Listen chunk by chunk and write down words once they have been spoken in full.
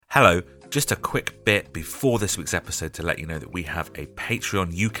Hello, just a quick bit before this week's episode to let you know that we have a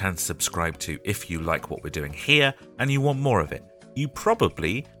Patreon you can subscribe to if you like what we're doing here and you want more of it. You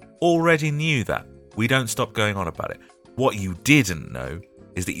probably already knew that. We don't stop going on about it. What you didn't know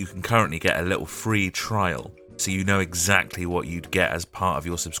is that you can currently get a little free trial, so you know exactly what you'd get as part of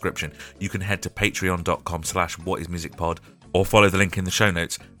your subscription. You can head to patreon.com/whatismusicpod or follow the link in the show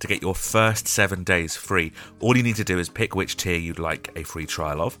notes to get your first 7 days free. All you need to do is pick which tier you'd like a free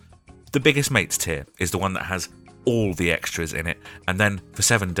trial of. The Biggest Mates tier is the one that has all the extras in it, and then for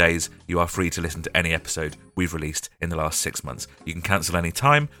 7 days you are free to listen to any episode we've released in the last 6 months. You can cancel any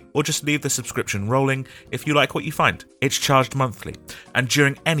time or just leave the subscription rolling if you like what you find. It's charged monthly, and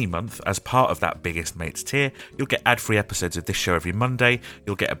during any month, as part of that Biggest Mates tier, you'll get ad-free episodes of this show every Monday,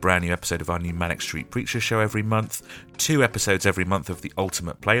 you'll get a brand new episode of our new Manic Street Preacher show every month, 2 episodes every month of the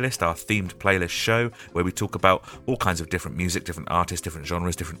Ultimate Playlist, our themed playlist show where we talk about all kinds of different music, different artists, different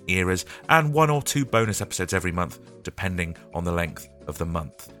genres, different eras, and 1 or 2 bonus episodes every month depending on the length of the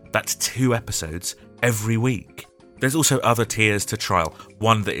month. That's 2 episodes every week. There's also other tiers to trial.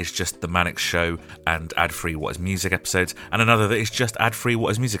 One that is just the Manic Show and ad-free What Is Music episodes, and another that is just ad-free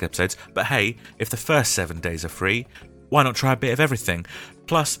What Is Music episodes. But hey, if the first 7 days are free, why not try a bit of everything?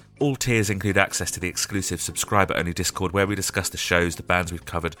 Plus, all tiers include access to the exclusive subscriber-only Discord where we discuss the shows, the bands we've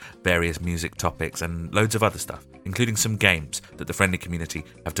covered, various music topics, and loads of other stuff, including some games that the friendly community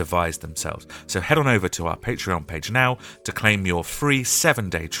have devised themselves. So head on over to our Patreon page now to claim your free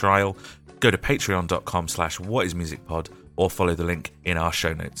 7-day trial. Go to patreon.com/whatismusicpod or follow the link in our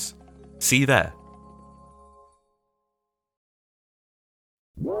show notes. See you there.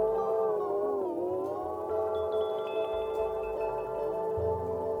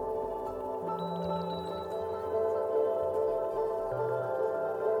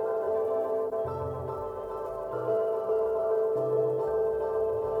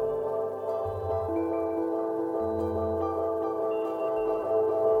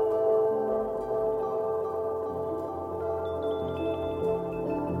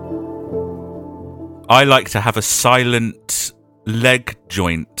 I like to have a silent leg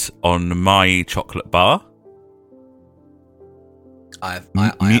joint on my chocolate bar. I have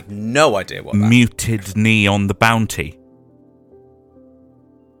no idea what that Muted knee on the bounty.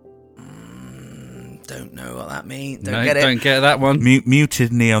 Don't know what that means. Don't get that one.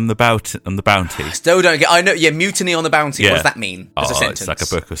 Muted knee on the bounty. Still don't get. I know. Yeah, mutiny on the bounty. Yeah. What does that mean? As a sentence. It's like a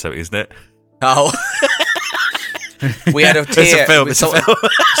book or something, isn't it? Oh. We had a tier. It's a film. It's a film.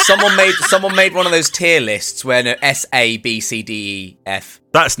 Someone made one of those tier lists where S, A, B, C, D, E, F.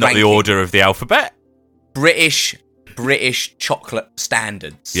 That's not ranking. the order of the alphabet. British chocolate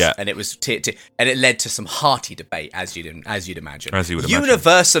standards. Yeah, and it was and it led to some hearty debate, as you'd imagine. As you would imagine.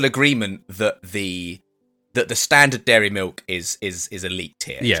 Universal agreement that the standard dairy milk is elite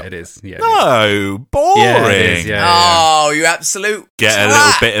tier. Yeah, chocolate. it is. Yeah, No, boring. Yeah, it is, yeah. Oh, you absolute Get twat. a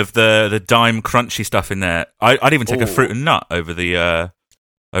little bit of the dime crunchy stuff in there. I'd even take a fruit and nut over the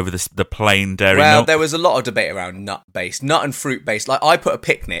plain dairy milk. Well, there was a lot of debate around nut and fruit based. Like I put a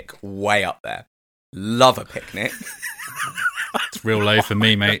picnic way up there. Love a picnic. It's real low for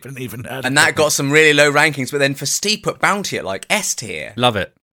me, mate. And that got some really low rankings. But then for Steve put Bounty at like S tier. Love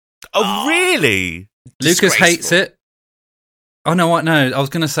it. Oh, really? Lucas hates it. Oh no, what? No, I was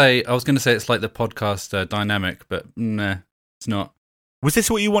gonna say it's like the podcast dynamic, but nah, it's not. Was this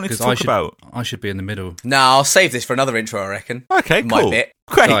what you wanted to talk about? I should be in the middle. No, I'll save this for another intro, I reckon. Okay, My cool. bit.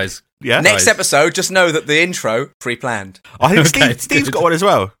 Great. Guys, Yeah. Next episode, just know that the intro pre-planned. I think Okay, Steve's good. got one as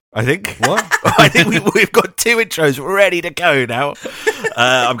well. I think. What? I think we've got 2 intros ready to go now.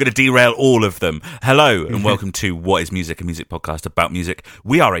 I'm going to derail all of them. Hello and welcome to What Is Music, a music podcast about music.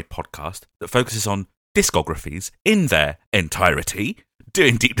 We are a podcast that focuses on discographies in their entirety,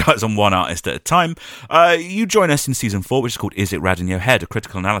 doing deep dives on one artist at a time. You join us in season 4, which is called Is It Rad in Your Head? A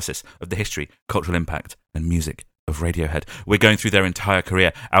critical analysis of the history, cultural impact, and music of Radiohead. We're going through their entire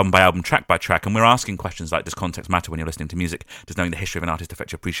career, album by album, track by track, and we're asking questions like, does context matter when you're listening to music? Does knowing the history of an artist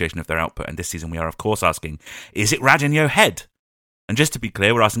affect your appreciation of their output? And this season we are, of course, asking, is it rad in your head? And just to be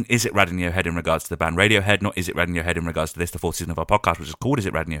clear, we're asking, is it rad in your head in regards to the band Radiohead, not is it rad in your head in regards to this, the 4th season of our podcast, which is called Is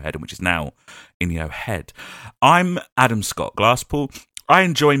It Rad in Your Head, and which is now in your head. I'm Adam Scott Glasspool. I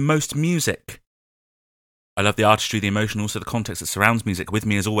enjoy most music. I love the artistry, the emotion, also the context that surrounds music. With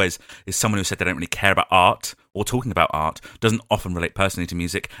me, as always, is someone who said they don't really care about art or talking about art, doesn't often relate personally to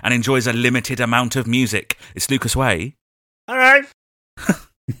music, and enjoys a limited amount of music. It's Lucas Way. Hello.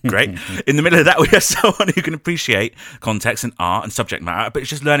 Great. In the middle of that, we have someone who can appreciate context and art and subject matter, but is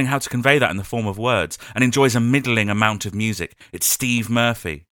just learning how to convey that in the form of words and enjoys a middling amount of music. It's Steve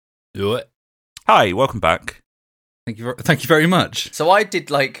Murphy. Do it. Hi, welcome back. Thank you very much. So I did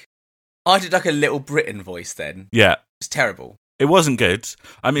like a Little Britain voice then. Yeah. It's terrible. It wasn't good.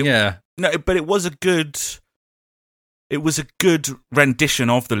 I mean, Yeah. no, but it was a good rendition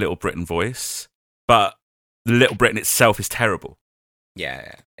of the Little Britain voice, but the Little Britain itself is terrible.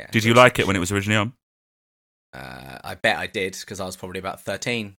 Yeah. Did you like it when it was originally on? I bet I did, because I was probably about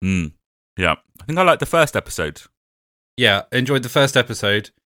 13. Yeah. I think I liked the first episode. Yeah, enjoyed the first episode,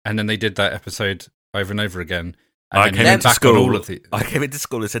 and then they did that episode over and over again. And I then came went into back school. on all of the... I came into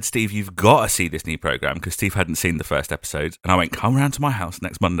school and said, "Steve, you've got to see this new program," because Steve hadn't seen the first episode. And I went, "Come round to my house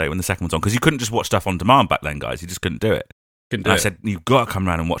next Monday when the second one's on," because you couldn't just watch stuff on demand back then, guys. You just couldn't do it. I said, "You've got to come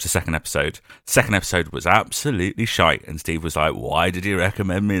round and watch the second episode." Second episode was absolutely shite, and Steve was like, "Why did you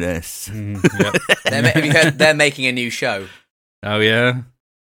recommend me this?" Have you heard they're making a new show? Oh, yeah?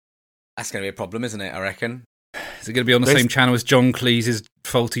 That's going to be a problem, isn't it, I reckon? Is it going to be on the same channel as John Cleese's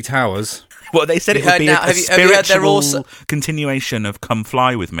Faulty Towers? Well, they said it would be a have you heard they're spiritual also... continuation of Come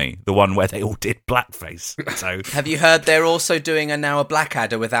Fly With Me, the one where they all did blackface. So Have you heard they're also doing a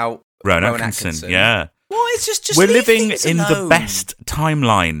Blackadder without Rowan Atkinson? Yeah. Well, it's just we're leave living things in the alone. best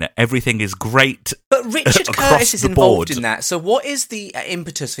timeline. Everything is great. But Richard across Curtis is the involved board. in that. So what is the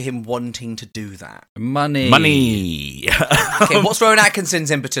impetus for him wanting to do that? Money. Okay, what's Rowan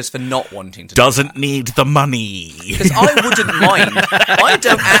Atkinson's impetus for not wanting to Doesn't do need the money. Because I wouldn't mind. I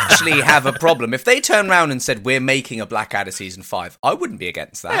don't actually have a problem. If they turn around and said, we're making a Blackadder season 5, I wouldn't be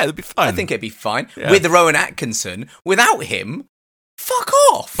against that. Yeah, it'd be fine. I think it'd be fine. Yeah. With Rowan Atkinson, without him, fuck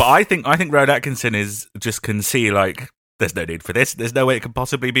off. But I think Rowan Atkinson can see, like, there's no need for this. There's no way it could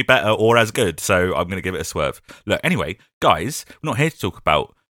possibly be better or as good. So I'm going to give it a swerve. Look, anyway, guys, we're not here to talk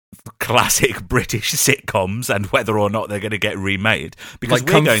about classic British sitcoms and whether or not they're going to get remade, because Like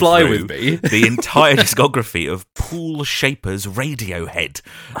we're Come going Fly through With Me. the entire discography of Paul Shaper's Radiohead.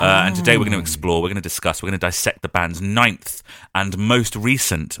 And today we're going to explore, we're going to discuss, we're going to dissect the band's 9th and most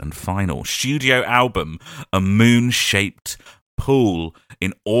recent and final studio album, A Moon-Shaped Pool,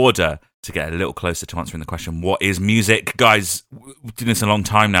 in order to get a little closer to answering the question, what is music? Guys, we've done this a long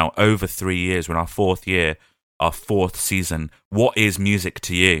time now, over 3 years. We're in our 4th year, our 4th season. What is music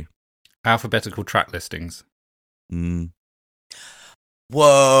to you? Alphabetical track listings.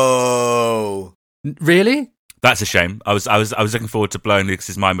 Whoa. Really? That's a shame. I was looking forward to blowing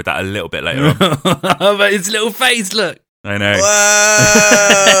Lucas's mind with that a little bit later on. But his little face, look. I know.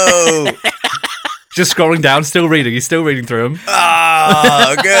 Whoa. Just scrolling down, still reading. He's still reading through them.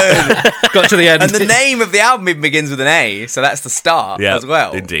 Oh, good. Got to the end. And the name of the album even begins with an A, so that's the start as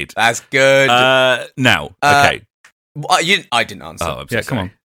well. Indeed. That's good. Now, okay. I didn't answer. Oh, I'm so Yeah, sorry. come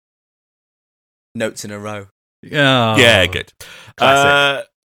on. Notes in a row. Yeah. Yeah, good. Classic.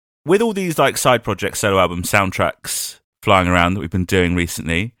 With all these like side projects, solo album soundtracks flying around that we've been doing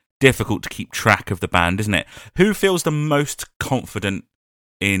recently, difficult to keep track of the band, isn't it? Who feels the most confident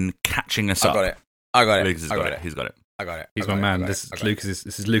in catching us up? I got it. Lucas has got it. He's got it. I got it. He's I my got it. man. I got This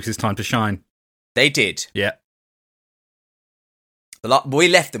it. is Lucas's time to shine. They did. Yeah. We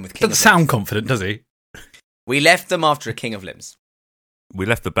left them with King Doesn't of sound Limbs. confident, does he? We left them after a King of Limbs. We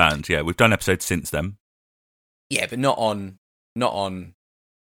left the band. Yeah, we've done episodes since then. Yeah, but not on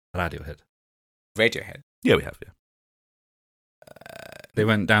Radiohead. Radiohead. Yeah, we have. Yeah. They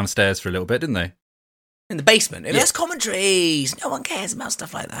went downstairs for a little bit, didn't they? In the basement. That's commentaries. No one cares about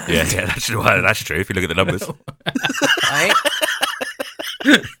stuff like that. Yeah, that's true. Well, that's true. If you look at the numbers. Right?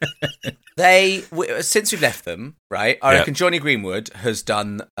 Since we've left them, right? I Yeah. reckon Johnny Greenwood has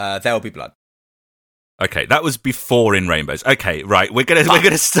done There'll Be Blood. Okay, that was before In Rainbows. Okay, right. We're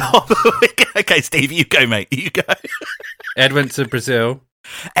gonna stop. Okay, Steve, you go, mate. You go. Ed went to Brazil.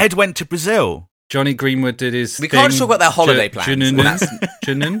 Ed went to Brazil. Johnny Greenwood did his We thing. can't talk about their holiday plans.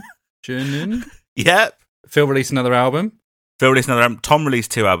 Junin. Yep. Phil released another album. Phil released another album. Tom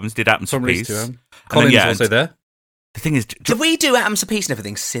released 2 albums. Did Atoms Tom for released Peace. 2 albums. And Colin's then, also there. The thing is, Did we do Atoms of Peace and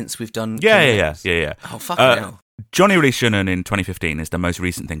everything since we've done? yeah. Oh, fucking hell. Johnny released Shunnen in 2015 is the most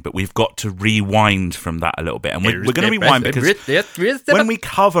recent thing, but we've got to rewind from that a little bit. And we're going to rewind because when we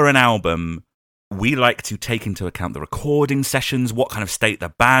cover an album, we like to take into account the recording sessions, what kind of state the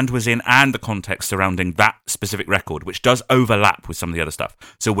band was in, and the context surrounding that specific record, which does overlap with some of the other stuff.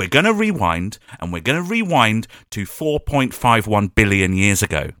 So we're going to rewind, and we're going to rewind to 4.51 billion years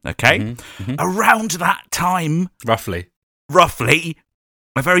ago, okay? Mm-hmm. Around that time, roughly,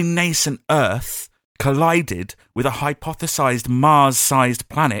 a very nascent Earth collided with a hypothesized Mars-sized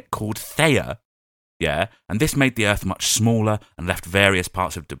planet called Theia. Yeah, and this made the Earth much smaller and left various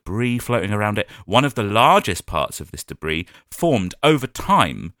parts of debris floating around it. One of the largest parts of this debris formed over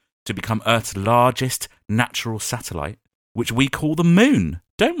time to become Earth's largest natural satellite, which we call the Moon,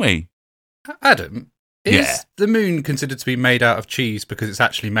 don't we? Adam, Is the moon considered to be made out of cheese because it's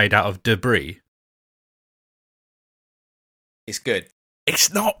actually made out of debris? It's good.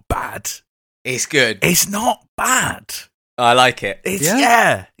 It's not bad. It's good. It's not bad. I like it. It's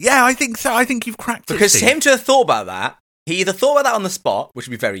yeah. I think so. I think you've cracked it. Because Steve. him to have thought about that, he either thought about that on the spot, which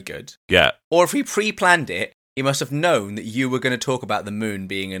would be very good, Yeah. or if he pre-planned it, he must have known that you were going to talk about the moon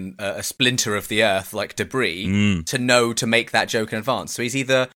being a splinter of the earth, like debris, to know to make that joke in advance. So he's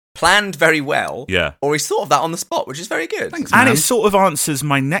either planned very well, or he's thought of that on the spot, which is very good. Thanks, And man. it sort of answers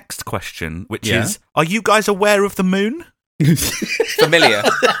my next question, which Yeah. is, are you guys aware of the moon? Familiar.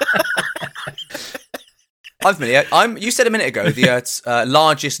 I'm familiar. You said a minute ago the Earth's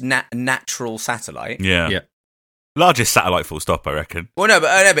largest natural satellite. Yeah. Yeah. Largest satellite, full stop, I reckon. Well, no,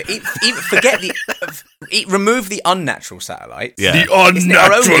 but forget remove the unnatural satellites. Yeah. Isn't it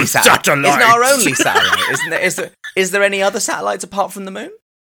our only satellite? Isn't it our only satellite? Isn't there? Is there any other satellites apart from the moon?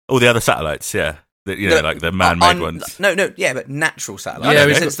 All the other satellites, yeah. Like the man-made ones. No, yeah, but natural satellites.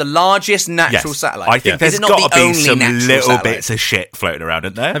 Yeah, It's the largest natural satellite. I think Is there's it not got to the be only some natural little satellite? bits of shit floating around,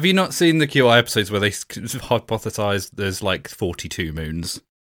 isn't there? Have you not seen the QI episodes where they hypothesise there's like 42 moons?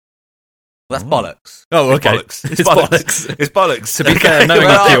 Well, that's bollocks. Oh, okay. It's bollocks. It's bollocks. To be fair, knowing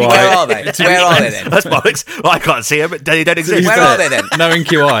Where QI, are they? Where are they then? That's bollocks. Well, I can't see them, but they don't exist. Where are they then? knowing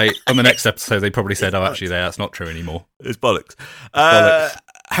QI, on the next episode, they probably said, "Oh, actually, that's not true anymore." It's bollocks. Bollocks.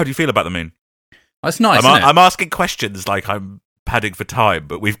 How do you feel about the moon? That's nice, isn't it? I'm asking questions like I'm padding for time,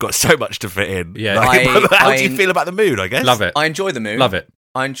 but we've got so much to fit in. Yeah. Like, how do you feel about the moon, I guess? Love it. I enjoy the moon. Love it.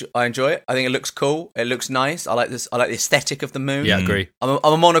 I enjoy it. I think it looks cool. It looks nice. I like this. I like the aesthetic of the moon. Yeah, agree. I'm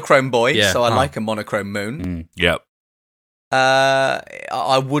a monochrome boy, Yeah. so I like a monochrome moon. Mm. Yep.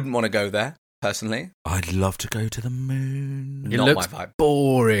 I wouldn't want to go there personally. I'd love to go to the moon. It Not looks my vibe.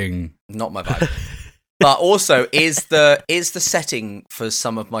 boring. Not my vibe. But also, is the setting for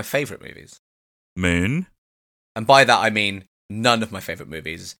some of my favourite movies, Moon? and by that I mean none of my favourite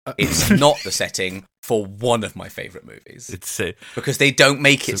movies. It's not the setting for one of my favourite movies It's because they don't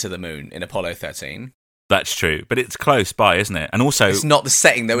make it to the moon in Apollo 13. That's true, but it's close by, isn't it? And also, It's not the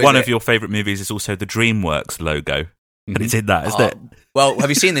setting though. one is of it? your favourite movies is also the DreamWorks logo, and it's in that, isn't Oh, it? Well, have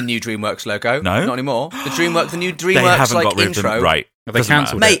you seen the new DreamWorks logo? No. Not anymore. The new They DreamWorks haven't like got rid of intro. them. Right. Have they Doesn't matter.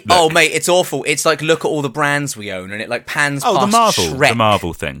 cancelled Mate, Look. mate, it's awful. It's like, look at all the brands we own, and it like pans Oh, past Shrek. the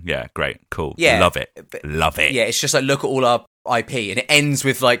Marvel thing. Yeah, great, cool. Yeah. Love it. But- Love it. Yeah, it's just like, look at all our IP, and it ends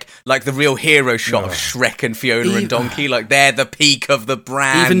with like the real hero shot of Shrek and Fiona and Donkey. Like they're the peak of the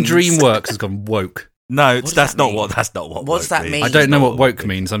brand. Even DreamWorks has gone woke. No, does that's that not mean? what. That's not what. What's woke that means. mean? I don't know what woke woke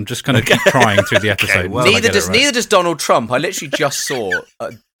means. I'm just going to keep trying through the episode. well, until I Neither get does it right. neither does Donald Trump. I literally just saw.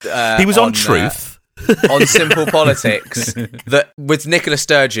 He was on Truth. On Simple Politics, that with Nicola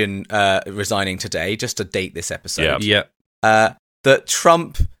Sturgeon resigning today, just to date this episode. Yeah. Yeah. That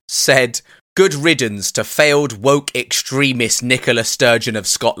Trump said, "Good riddance to failed woke extremist Nicola Sturgeon of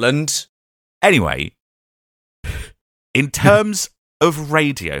Scotland." Anyway, in terms of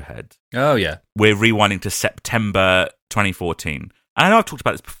Radiohead, Oh, yeah. we're rewinding to September 2014. And I know I've talked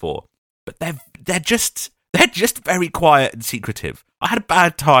about this before, but they're just very quiet and secretive. I had a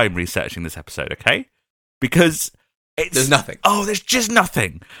bad time researching this episode, okay? Because There's nothing. Oh, there's just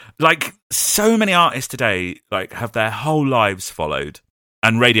nothing. Like, so many artists today, like, have their whole lives followed,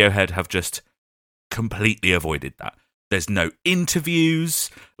 and Radiohead have just completely avoided that. There's no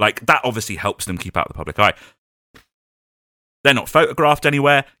interviews. Like, that obviously helps them keep out the public eye. They're not photographed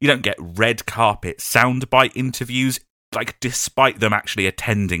anywhere. You don't get red carpet soundbite interviews, like, despite them actually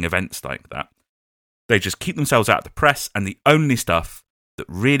attending events like that. They just keep themselves out of the press, and the only stuff that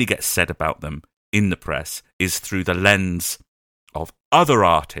really gets said about them in the press is through the lens of other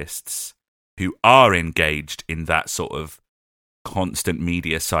artists who are engaged in that sort of constant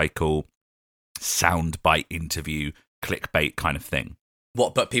media cycle, soundbite interview, clickbait kind of thing.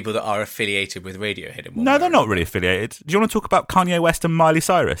 What, but people that are affiliated with Radiohead? in one No, way they're or not another? really affiliated. Do you want to talk about Kanye West and Miley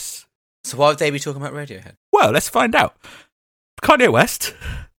Cyrus? So why would they be talking about Radiohead? Well, let's find out. Kanye West,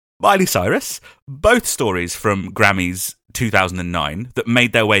 Miley Cyrus, both stories from Grammys 2009 that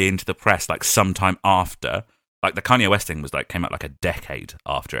made their way into the press like sometime after. Like the Kanye West thing was like came out like a decade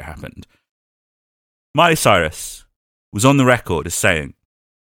after it happened. Miley Cyrus was on the record as saying,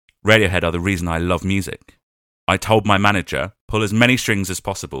 "Radiohead are the reason I love music. I told my manager, pull as many strings as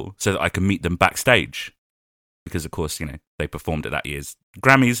possible so that I can meet them backstage." Because, of course, you know, they performed at that year's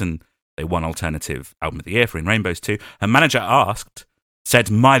Grammys and they won Alternative Album of the Year for In Rainbows too. Her manager said,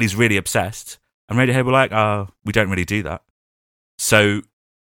 Miley's really obsessed. And Radiohead were like, oh, we don't really do that. So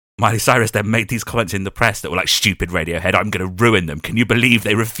Miley Cyrus then made these comments in the press that were like, stupid Radiohead, I'm going to ruin them. Can you believe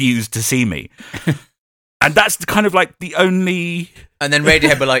they refused to see me? And that's kind of like the only... And then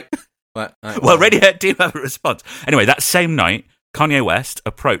Radiohead were like, Well, Radiohead do have a response. Anyway, that same night, Kanye West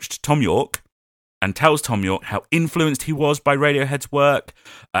approached Thom Yorke and tells Thom Yorke how influenced he was by Radiohead's work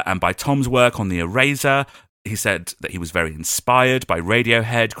and by Tom's work on The Eraser. He said that he was very inspired by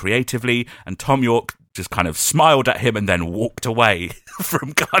Radiohead creatively, and Thom Yorke just kind of smiled at him and then walked away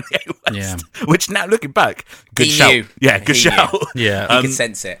from Kanye West. Yeah. Which now, looking back, good he shout. Knew. Yeah, good shout. Yeah. He could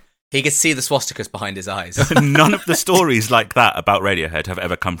sense it. He could see the swastikas behind his eyes. None of the stories like that about Radiohead have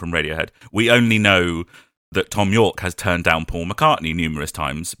ever come from Radiohead. We only know that Thom Yorke has turned down Paul McCartney numerous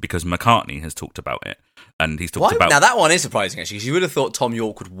times because McCartney has talked about it. And he's talked about... Now, that one is surprising, actually, because you would have thought Thom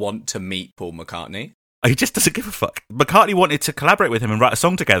Yorke would want to meet Paul McCartney. He just doesn't give a fuck. McCartney wanted to collaborate with him and write a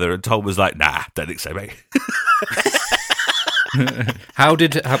song together, and Tom was like, nah, don't think so, mate. How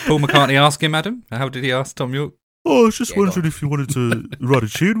did Paul McCartney ask him, Adam? How did he ask Thom Yorke? Oh, I was just wondering if you wanted to write a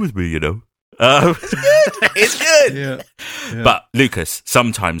tune with me, you know. It's good. Yeah. But, Lucas,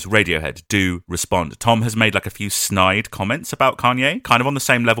 sometimes Radiohead do respond. Tom has made like a few snide comments about Kanye, kind of on the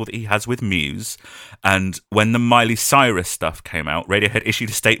same level that he has with Muse. And when the Miley Cyrus stuff came out, Radiohead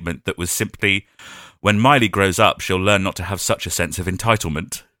issued a statement that was simply, when Miley grows up, she'll learn not to have such a sense of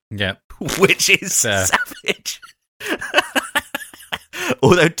entitlement. Yeah. Which is savage.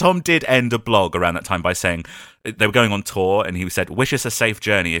 Although Tom did end a blog around that time by saying they were going on tour, and he said, wish us a safe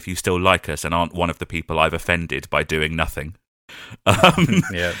journey if you still like us and aren't one of the people I've offended by doing nothing.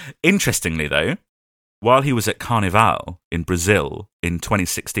 Interestingly, though, while he was at Carnival in Brazil in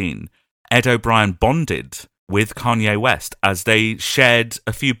 2016, Ed O'Brien bonded with Kanye West as they shared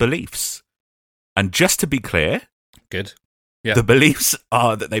a few beliefs. And just to be clear, good. The beliefs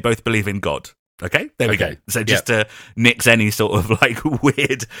are that they both believe in God. Okay, there we go. So just to nix any sort of like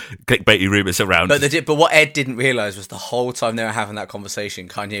weird clickbaity rumours around. But what Ed didn't realise was the whole time they were having that conversation,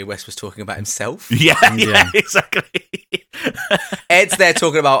 Kanye West was talking about himself. Yeah, exactly. Ed's there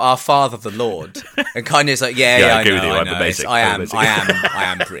talking about our Father, the Lord, and Kanye's like, I know. I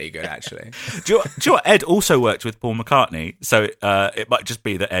am pretty good, actually. Do you know what? Ed also worked with Paul McCartney, so it might just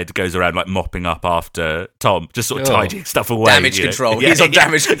be that Ed goes around like mopping up after Tom, just sort of tidying stuff away. Damage control. He's on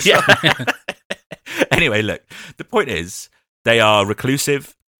damage control. Anyway, look, the point is, they are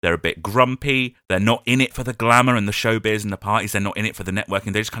reclusive, they're a bit grumpy, they're not in it for the glamour and the showbiz and the parties, they're not in it for the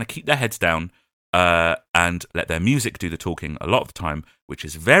networking, they just kind of keep their heads down and let their music do the talking a lot of the time, which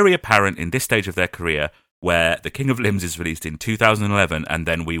is very apparent in this stage of their career, where The King of Limbs is released in 2011, and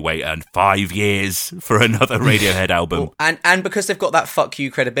then we wait 5 years for another Radiohead album. And because they've got that fuck you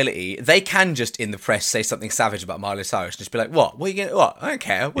credibility, they can just in the press say something savage about Miley Cyrus and just be like, what? What are you going to, what? I don't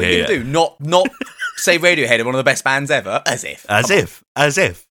care. What are you going to do? Not say Radiohead are one of the best bands ever? As if.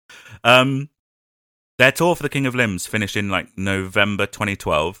 Their tour for The King of Limbs finished in like November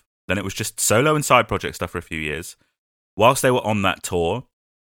 2012. Then it was just solo and side project stuff for a few years. Whilst they were on that tour,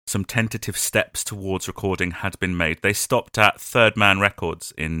 some tentative steps towards recording had been made. They stopped at Third Man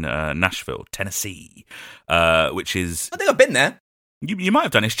Records in Nashville, Tennessee, which is... I think I've been there. You might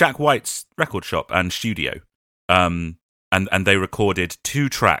have done. It's Jack White's record shop and studio. And they recorded 2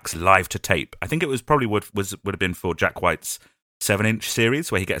 tracks live to tape. I think it was probably would have been for Jack White's 7-inch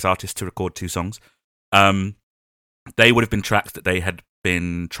series, where he gets artists to record 2 songs. They would have been tracks that they had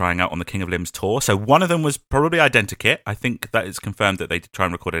been trying out on the King of Limbs tour. So one of them was probably Identikit. I think that is confirmed that they did try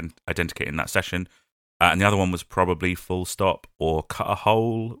and record Identikit in that session. And the other one was probably Full Stop or Cut a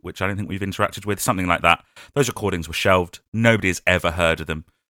Hole, which I don't think we've interacted with, something like that. Those recordings were shelved. Nobody has ever heard of them.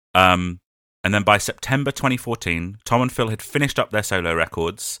 And then by September 2014, Tom and Phil had finished up their solo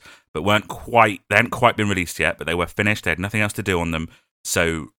records, but they hadn't quite been released yet, but they were finished. They had nothing else to do on them.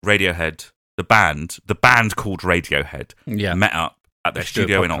 So Radiohead, the band called Radiohead, met up at their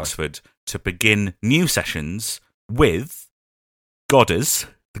studio in Oxford to begin new sessions with Godders,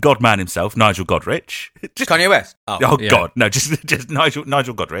 the Godman himself, Nigel Godrich. Kanye West. God, no, just Nigel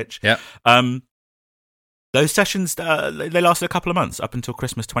Godrich. Yeah. Those sessions they lasted a couple of months up until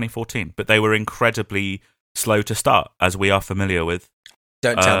Christmas 2014, but they were incredibly slow to start, as we are familiar with.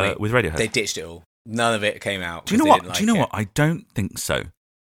 Don't tell me with Radiohead. They ditched it all. None of it came out. Do you know what? I don't think so.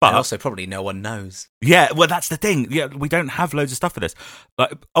 But and also, probably no one knows. Yeah, well, that's the thing. Yeah, we don't have loads of stuff for this.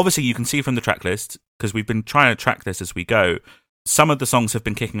 Like, obviously, you can see from the track list, because we've been trying to track this as we go, some of the songs have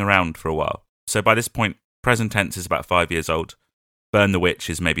been kicking around for a while. So by this point, Present Tense is about 5 years old. Burn the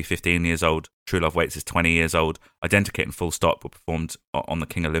Witch is maybe 15 years old. True Love Waits is 20 years old. Identikit and Full Stop were performed on the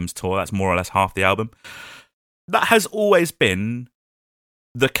King of Limbs tour. That's more or less half the album. That has always been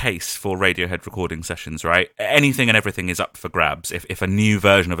the case for Radiohead recording sessions, right? Anything and everything is up for grabs. If a new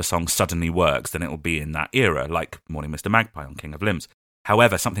version of a song suddenly works, then it will be in that era, like Morning Mr. Magpie on King of Limbs.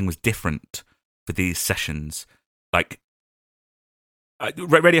 However, something was different for these sessions. Like,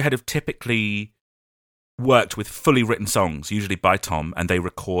 Radiohead have typically worked with fully written songs, usually by Tom, and they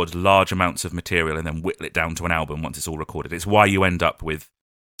record large amounts of material and then whittle it down to an album once it's all recorded. It's why you end up with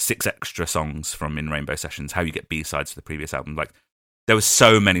 6 extra songs from In Rainbow Sessions, how you get B-sides for the previous album. Like, there were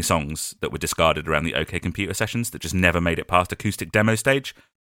so many songs that were discarded around the OK Computer sessions that just never made it past acoustic demo stage.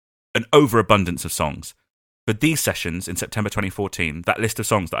 An overabundance of songs. For these sessions in September 2014, that list of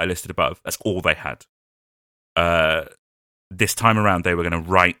songs that I listed above, that's all they had. This time around, they were going to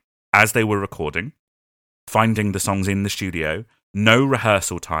write as they were recording, finding the songs in the studio, no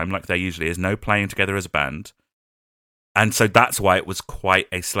rehearsal time like there usually is, no playing together as a band. And so that's why it was quite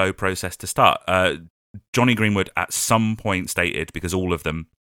a slow process to start. Jonny Greenwood at some point stated, because all of them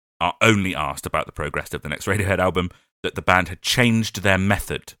are only asked about the progress of the next Radiohead album, that the band had changed their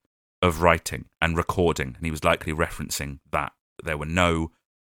method of writing and recording. And he was likely referencing that there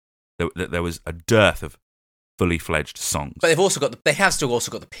was a dearth of fully fledged songs. But they have still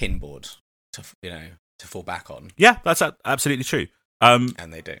also got the pinboard to fall back on. Yeah, that's absolutely true.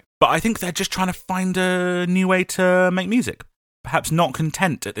 And they do. But I think they're just trying to find a new way to make music. Perhaps not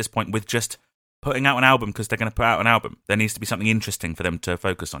content at this point with just putting out an album because they're going to put out an album. There needs to be something interesting for them to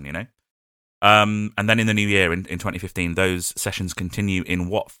focus on, And then in the new year, in 2015, those sessions continue in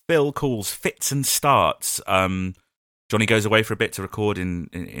what Phil calls fits and starts. Jonny goes away for a bit to record in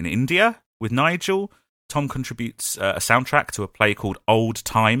India with Nigel. Tom contributes a soundtrack to a play called Old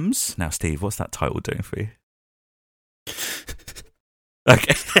Times. Now, Steve, what's that title doing for you?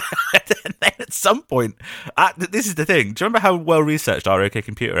 Okay. And then at some point, this is the thing. Do you remember how well researched our OK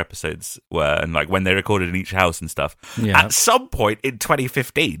Computer episodes were, and like when they recorded in each house and stuff? Yeah. At some point in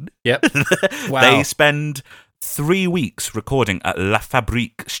 2015, yep, wow. They spend 3 weeks recording at La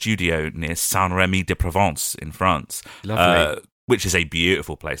Fabrique Studio near Saint-Rémy-de-Provence in France. Lovely. Which is a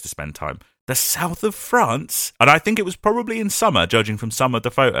beautiful place to spend time. The south of France, and I think it was probably in summer, judging from some of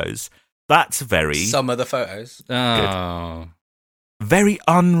the photos. That's very... Some of the photos? Oh. Good. Very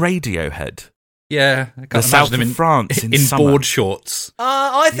un-Radiohead. Yeah. I the south of France in summer. Board shorts.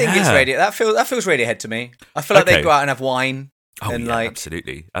 I think it's Radiohead. That feels Radiohead to me. I feel like they go out and have wine. Oh, and yeah,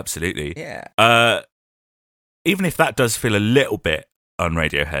 absolutely. Yeah. Even if that does feel a little bit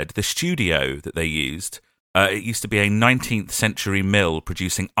un-Radiohead, the studio that they used, it used to be a 19th century mill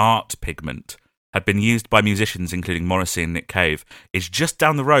producing art pigment, had been used by musicians including Morrissey and Nick Cave, is just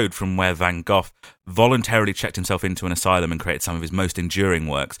down the road from where Van Gogh voluntarily checked himself into an asylum and created some of his most enduring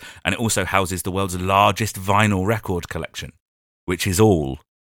works, and it also houses the world's largest vinyl record collection, which is all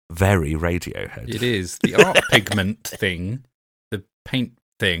very Radiohead. It is. The art pigment thing, the paint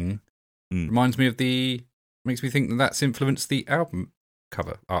thing, reminds me of makes me think that's influenced the album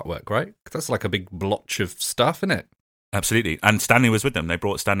cover artwork, right? 'Cause that's like a big blotch of stuff, isn't it? Absolutely. And Stanley was with them. They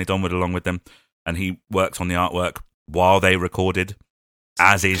brought Stanley Donwood along with them, and he worked on the artwork while they recorded,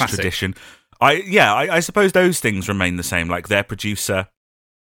 as is Classic. tradition. I suppose those things remain the same, like their producer,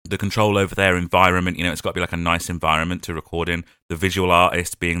 the control over their environment, it's got to be like a nice environment to record in, the visual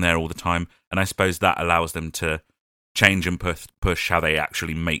artist being there all the time, and I suppose that allows them to change and push how they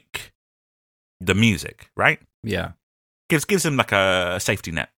actually make the music, right? Yeah. Gives them like a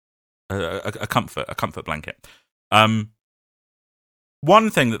safety net, a comfort blanket.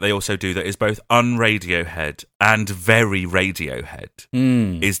 One thing that they also do that is both un-Radiohead and very Radiohead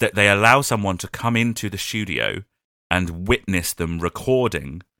is that they allow someone to come into the studio and witness them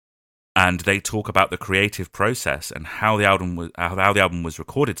recording, and they talk about the creative process and how the album was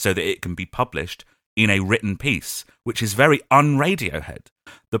recorded so that it can be published in a written piece, which is very un-Radiohead.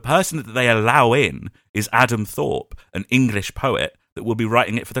 The person that they allow in is Adam Thorpe, an English poet that will be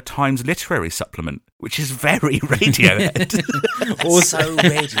writing it for the Times Literary Supplement, which is very Radiohead. Also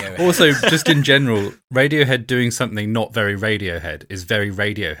Radiohead. Also, just in general, Radiohead doing something not very Radiohead is very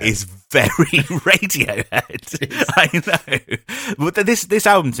Radiohead. Is very Radiohead. I know. But this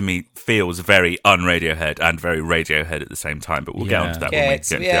album to me feels very un-Radiohead and very Radiohead at the same time, but we'll get onto that when we get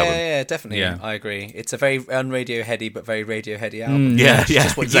to the album. Yeah, definitely. Yeah. I agree. It's a very un-Radioheady but very Radioheady Yeah, album. yeah,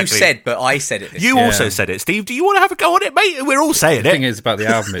 just what exactly. you said, but I said it. You also said it, Steve. Do you want to have a go on it, mate? We're all saying the thing is about the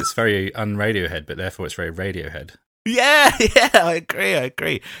album, it's very un-Radiohead, but therefore it's very Radiohead. Yeah, I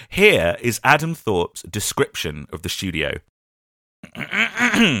agree. Here is Adam Thorpe's description of the studio.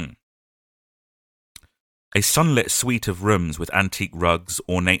 A sunlit suite of rooms with antique rugs,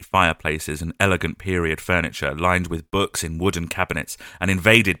 ornate fireplaces, and elegant period furniture lined with books in wooden cabinets and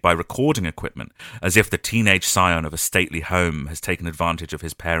invaded by recording equipment, as if the teenage scion of a stately home has taken advantage of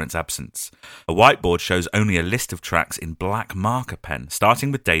his parents' absence. A whiteboard shows only a list of tracks in black marker pen,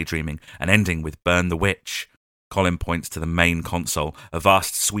 starting with Daydreaming and ending with Burn the Witch. Colin points to the main console, a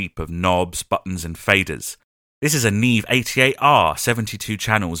vast sweep of knobs, buttons, and faders. This is a Neve 88R, 72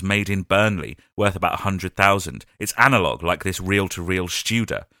 channels, made in Burnley, worth about 100,000. It's analog, like this reel-to-reel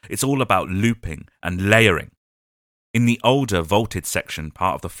Studer. It's all about looping and layering. In the older vaulted section,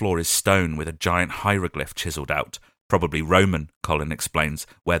 part of the floor is stone with a giant hieroglyph chiselled out. Probably Roman, Colin explains,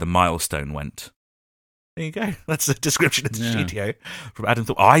 where the milestone went. There you go. That's a description of the studio from Adam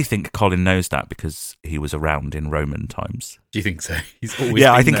Thorpe. I think Colin knows that because he was around in Roman times. Do you think so? He's always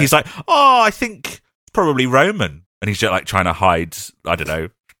I think there. He's like, I think it's probably Roman. And he's just like trying to hide, I don't know,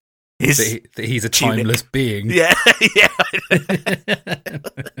 that he's a timeless being. Yeah, yeah.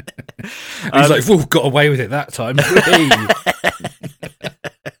 He's like, "Whoa, got away with it that time."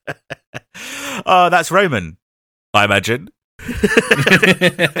 Oh, that's Roman, I imagine.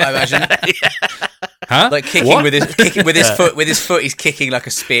 Huh? Like kicking with his foot. With his foot, he's kicking like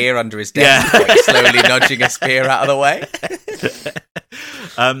a spear under his desk, like slowly nudging a spear out of the way.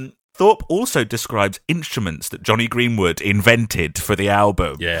 Thorpe also describes instruments that Johnny Greenwood invented for the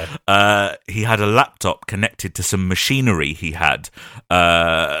album. Yeah. He had a laptop connected to some machinery he had.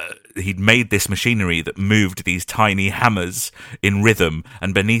 He'd made this machinery that moved these tiny hammers in rhythm,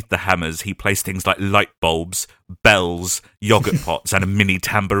 and beneath the hammers he placed things like light bulbs, bells, yogurt pots, and a mini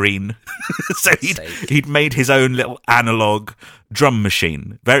tambourine. So he'd made his own little analog drum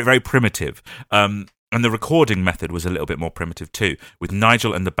machine. Very, very primitive. And the recording method was a little bit more primitive too, with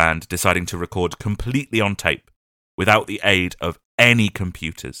Nigel and the band deciding to record completely on tape without the aid of any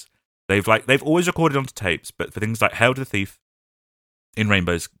computers. They've always recorded onto tapes, but for things like Hail to the Thief, In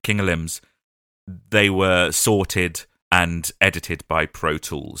Rainbows, King of Limbs, they were sorted and edited by Pro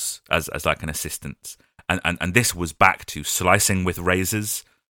Tools as like an assistant. And this was back to slicing with razors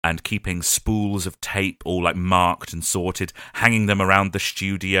and keeping spools of tape all like marked and sorted, hanging them around the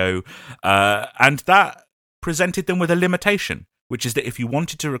studio. And that presented them with a limitation, which is that if you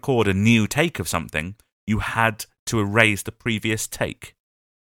wanted to record a new take of something, you had to erase the previous take.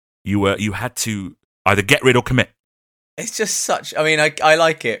 You had to either get rid or commit. It's just such... I mean, I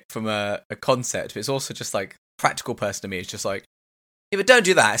like it from a concept, but it's also just like, practical person to me, it's just like, yeah, but don't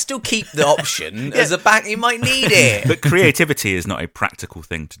do that. Still keep the option as a back. You might need it. But creativity is not a practical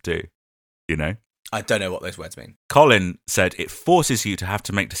thing to do, you know? I don't know what those words mean. Colin said it forces you to have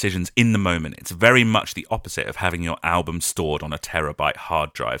to make decisions in the moment. It's very much the opposite of having your album stored on a terabyte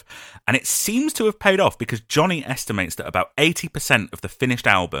hard drive. And it seems to have paid off because Johnny estimates that about 80% of the finished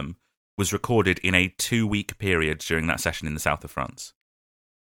album was recorded in a 2-week period during that session in the south of France,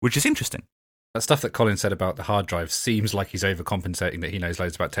 which is interesting. That stuff that Colin said about the hard drive seems like he's overcompensating that he knows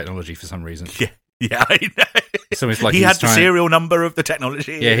loads about technology for some reason. Yeah, I know. So it's like he had the serial number of the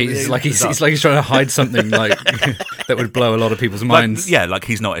technology. Yeah, he's trying to hide something like that would blow a lot of people's minds. Like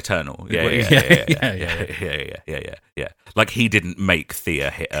he's not eternal. Yeah. Like he didn't make Thea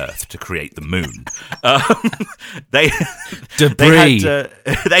hit Earth to create the moon. Debris.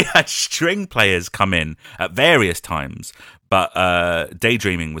 They had string players come in at various times, but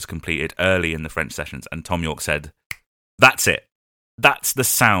Daydreaming was completed early in the French sessions, and Thom Yorke said, "That's it. That's the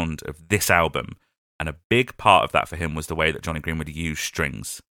sound of this album." And a big part of that for him was the way that Johnny Greenwood used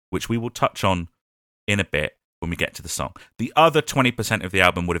strings, which we will touch on in a bit when we get to the song. The other 20% of the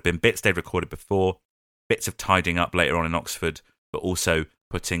album would have been bits they'd recorded before, bits of tidying up later on in Oxford, but also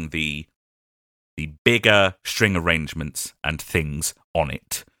putting the bigger string arrangements and things on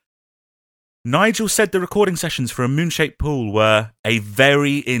it. Nigel said the recording sessions for A Moon-Shaped Pool were a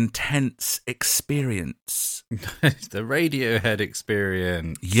very intense experience. The Radiohead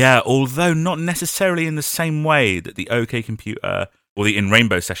experience. Yeah, although not necessarily in the same way that the OK Computer or the In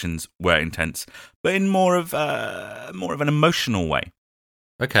Rainbow sessions were intense, but in more of an emotional way.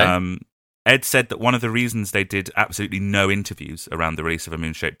 Okay. Ed said that one of the reasons they did absolutely no interviews around the release of A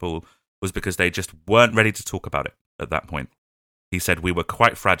Moon-Shaped Pool was because they just weren't ready to talk about it at that point. He said, "We were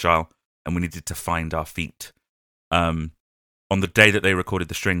quite fragile and we needed to find our feet." On the day that they recorded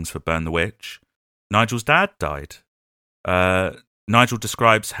the strings for Burn the Witch, Nigel's dad died. Nigel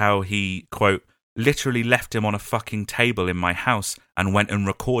describes how he, quote, "literally left him on a fucking table in my house and went and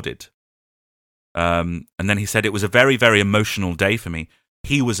recorded." And then he said, "It was a very, very emotional day for me.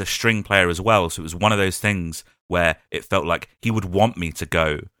 He was a string player as well, so it was one of those things where it felt like he would want me to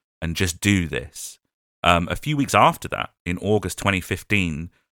go and just do this." A few weeks after that, in August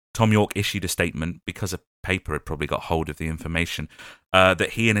 2015, Thom Yorke issued a statement, because a paper had probably got hold of the information,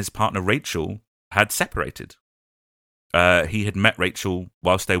 that he and his partner Rachel had separated. He had met Rachel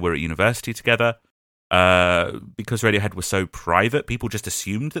whilst they were at university together. Because Radiohead was so private, people just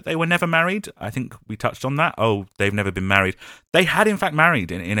assumed that they were never married. I think we touched on that. Oh, they've never been married. They had in fact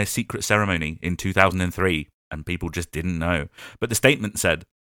married in a secret ceremony in 2003, and people just didn't know. But the statement said,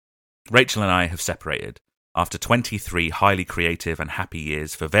 "Rachel and I have separated. After 23 highly creative and happy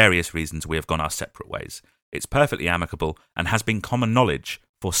years, for various reasons, we have gone our separate ways. It's perfectly amicable and has been common knowledge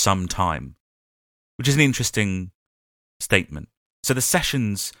for some time. Which is an interesting statement. So the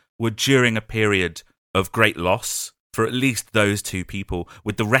sessions were during a period of great loss for at least those two people,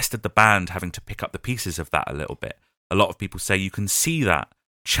 with the rest of the band having to pick up the pieces of that a little bit. A lot of people say you can see that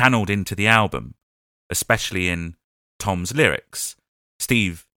channeled into the album, especially in Tom's lyrics.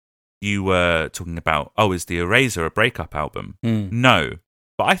 Steve, you were talking about, is the Eraser a breakup album? No,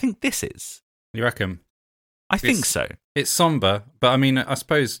 but I think this is. You reckon? I think so. It's somber, but I mean, I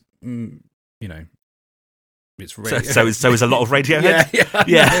suppose, it's so is a lot of Radiohead.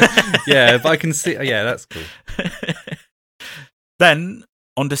 Yeah, but I can see. Yeah, that's cool. Then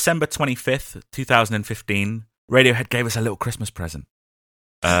on December 25th, 2015, Radiohead gave us a little Christmas present.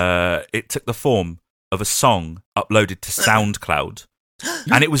 It took the form of a song uploaded to SoundCloud,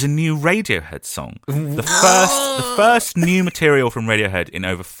 and it was a new Radiohead song. The first new material from Radiohead in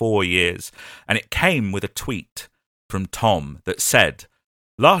over 4 years, and it came with a tweet from Tom that said,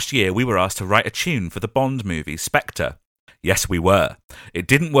 "Last year, we were asked to write a tune for the Bond movie, Spectre. Yes, we were. It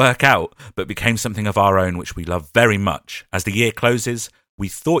didn't work out, but became something of our own, which we love very much. As the year closes, we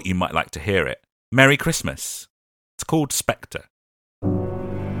thought you might like to hear it. Merry Christmas." It's called Spectre.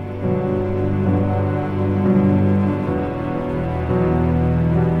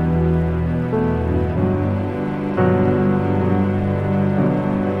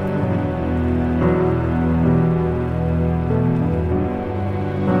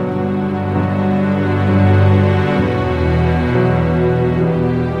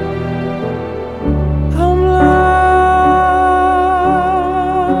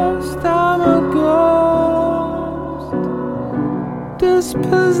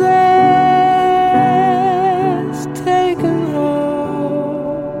 Dispossessed, taken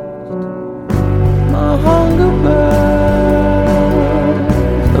lost. My hunger burns,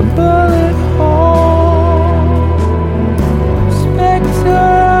 a bullet hole. Spectre,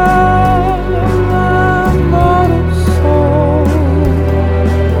 my mortal soul.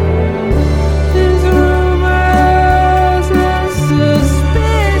 These rumors and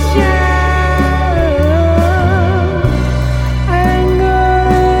suspicion.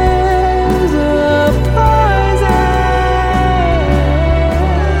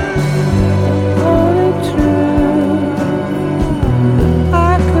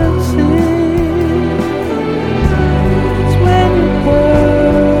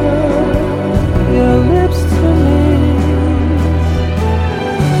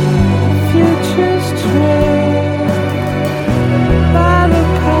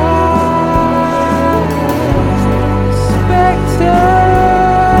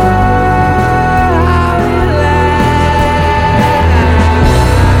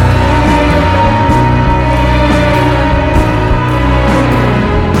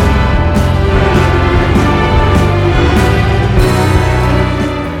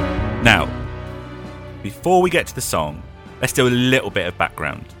 Before we get to the song, let's do a little bit of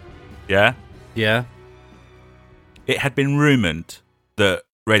background. Yeah? Yeah. It had been rumoured that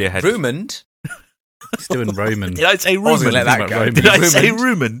Radiohead... Rumoured? He's doing Roman. Did I say rumoured? I was going to let that go. Did I say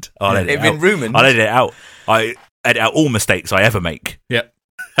rumoured? I'll edit it out. Been rumoured? I'll edit it out. I edit out all mistakes I ever make. Yeah.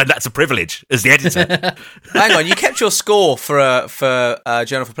 And that's a privilege as the editor. Hang on, you kept your score for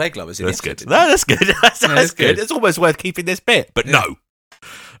Journal for Plague Lovers. That's good. No, that's good. That's good. It's almost worth keeping this bit, but no.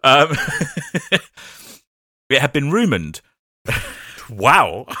 It had been rumoured.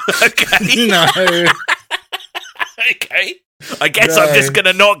 Wow. Okay. No. Okay. I guess I'm just going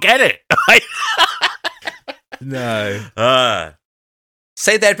to not get it. No.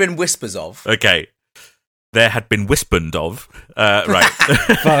 Say there had been whispers of. Okay. There had been whispered of. Right.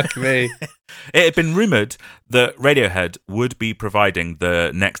 Fuck me. It had been rumoured that Radiohead would be providing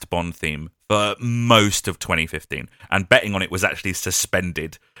the next Bond theme for most of 2015, and betting on it was actually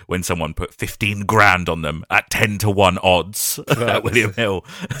suspended when someone put 15 grand on them at 10-1 odds at William Hill.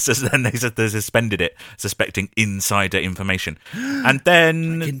 So then they suspended it, suspecting insider information. And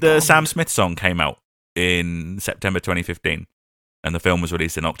then the Sam Smith song came out in September 2015. And the film was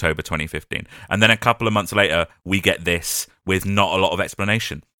released in October 2015. And then a couple of months later, we get this with not a lot of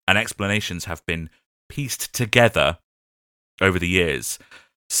explanation. And explanations have been pieced together over the years.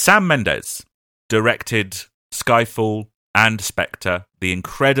 Sam Mendes directed Skyfall and Spectre. The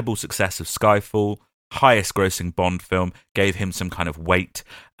incredible success of Skyfall, highest grossing Bond film, gave him some kind of weight.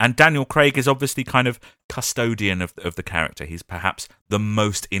 And Daniel Craig is obviously kind of custodian of the character. He's perhaps the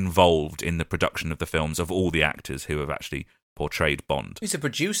most involved in the production of the films of all the actors who have actually portrayed Bond. He's a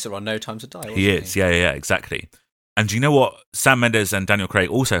producer on No Time to Die. He is, yeah, exactly. And do you know what Sam Mendes and Daniel Craig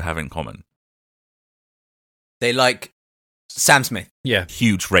also have in common? They like Sam Smith. Yeah.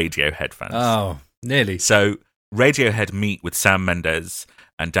 Huge Radiohead fans. Oh, nearly. So Radiohead meet with Sam Mendes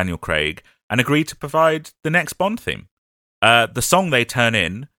and Daniel Craig and agree to provide the next Bond theme. The song they turn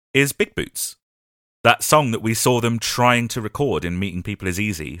in is Big Boots. That song that we saw them trying to record in Meeting People Is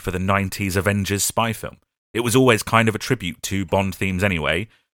Easy for the 90s Avengers spy film. It was always kind of a tribute to Bond themes anyway,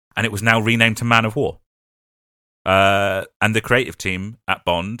 and it was now renamed to Man of War. And the creative team at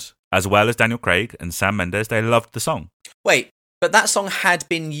Bond, as well as Daniel Craig and Sam Mendes, they loved the song. Wait, but that song had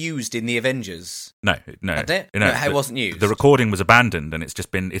been used in the Avengers. No. Had it? No, it wasn't used. The recording was abandoned, and it's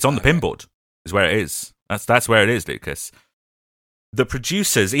on the pinboard, is where it is. That's where it is, Lucas. The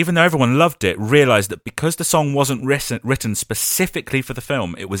producers, even though everyone loved it, realised that because the song wasn't written specifically for the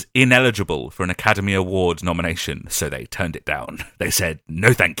film, it was ineligible for an Academy Award nomination, so they turned it down. They said,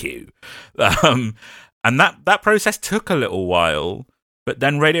 no thank you. And that process took a little while, but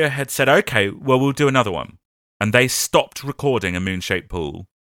then Radiohead said, okay, well, we'll do another one. And they stopped recording A Moon-Shaped Pool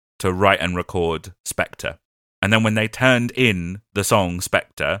to write and record Spectre. And then when they turned in the song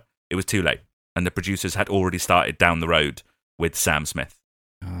Spectre, it was too late. And the producers had already started down the road with Sam Smith.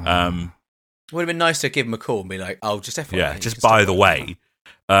 Would have been nice to give him a call and be like, oh, just FYI. Yeah, just by the way.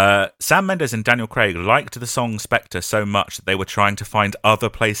 Sam Mendes and Daniel Craig liked the song Spectre so much that they were trying to find other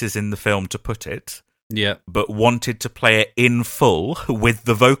places in the film to put it. Yeah. But wanted to play it in full with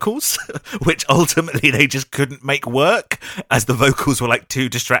the vocals, which ultimately they just couldn't make work, as the vocals were like too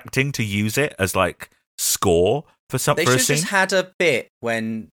distracting to use it as like score for something. They should have just had a bit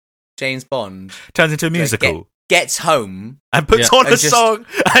when James Bond turns into a musical. Gets home and puts on a song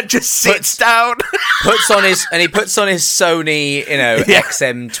and just sits down. puts on his Sony,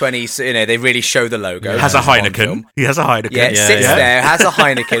 XM20. They really show the logo. Has a Heineken. He has a Heineken. Yeah, sits there, has a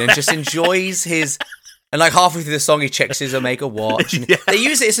Heineken, and just enjoys his. And like halfway through the song, he checks his Omega watch. They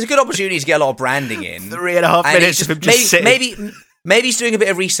use it. It's a good opportunity to get a lot of branding in. 3.5 minutes of him just sitting. Maybe he's doing a bit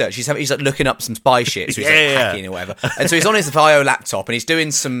of research. He's like looking up some spy shit. So he's hacking or whatever. And so he's on his VIO laptop and he's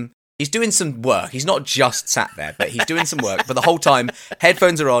doing some work. He's not just sat there, but he's doing some work. But the whole time,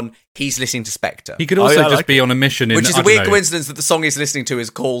 headphones are on. He's listening to Spectre. He could also just be on a mission. Which is a weird coincidence that the song he's listening to is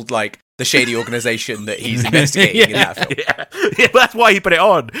called like the shady organisation that he's investigating in that film. Yeah, that's why he put it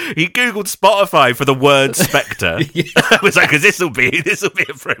on. He googled Spotify for the word Spectre. I was like, because this will be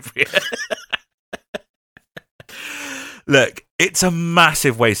appropriate. Look, it's a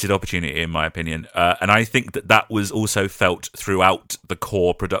massive wasted opportunity, in my opinion, and I think that was also felt throughout the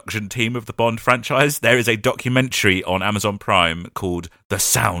core production team of the Bond franchise. There is a documentary on Amazon Prime called The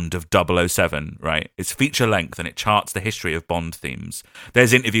Sound of 007, right? It's feature-length, and it charts the history of Bond themes.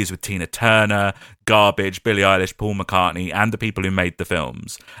 There's interviews with Tina Turner, Garbage, Billie Eilish, Paul McCartney, and the people who made the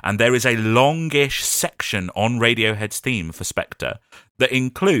films. And there is a longish section on Radiohead's theme for Spectre that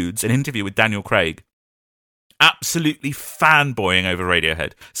includes an interview with Daniel Craig, absolutely fanboying over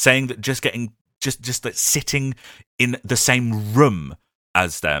Radiohead, saying that just that sitting in the same room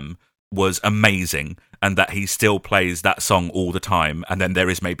as them was amazing, and that he still plays that song all the time. And then there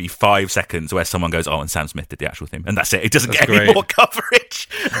is maybe 5 seconds where someone goes, "Oh, and Sam Smith did the actual theme," and that's it. It doesn't get any more coverage.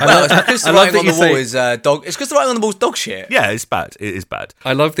 Well, it's because the writing on the wall is dog. It's because the writing on the wall is dog shit. Yeah, it's bad. It is bad.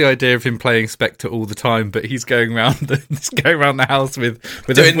 I love the idea of him playing Spectre all the time, but he's going around the house with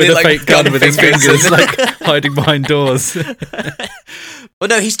a fake gun with his fingers, like hiding behind doors. Well,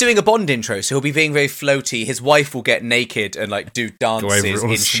 no, he's doing a Bond intro, so he'll be being very floaty. His wife will get naked and like do dances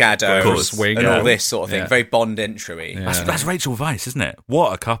in shadows and all this sort of thing. Very Bond intro-y. Yeah. That's Rachel Weisz, isn't it?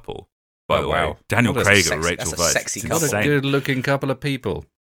 What a couple, by the way. Daniel Craig and Rachel Weisz. Sexy couple. What a good-looking couple of people.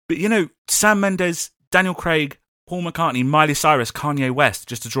 But Sam Mendes, Daniel Craig, Paul McCartney, Miley Cyrus, Kanye West,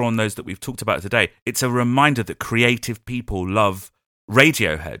 just to draw on those that we've talked about today, it's a reminder that creative people love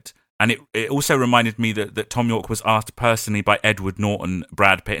Radiohead. And it also reminded me that Tom York was asked personally by Edward Norton,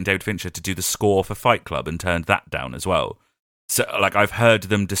 Brad Pitt and David Fincher to do the score for Fight Club and turned that down as well. So, like, I've heard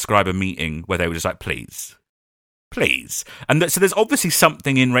them describe a meeting where they were just like, please. And so there's obviously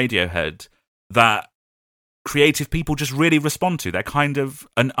something in Radiohead that creative people just really respond to. They're kind of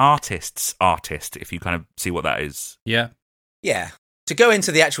an artist's artist, if you kind of see what that is. Yeah. Yeah. To go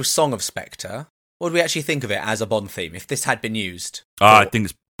into the actual song of Spectre, what do we actually think of it as a Bond theme, if this had been used? I think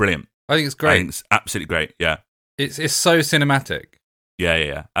it's brilliant. I think it's great. I think it's absolutely great, yeah. It's so cinematic.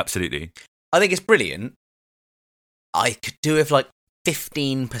 Yeah, absolutely. I think it's brilliant. I could do with like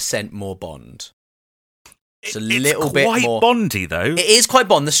 15% more Bond. It's a little bit more. It's quite Bondy, though. It is quite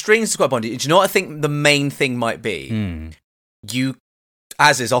Bond. The strings are quite Bondy. Do you know what I think the main thing might be? You,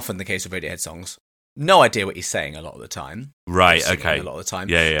 as is often the case with Radiohead songs, no idea what he's saying a lot of the time. Right, okay. A lot of the time.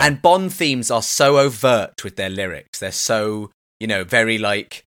 Yeah. And Bond themes are so overt with their lyrics. They're so, very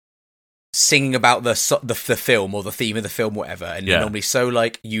like singing about the film or the theme of the film, whatever, and you're normally so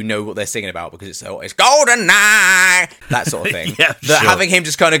like you know what they're singing about because it's Golden Eye, that sort of thing. Having him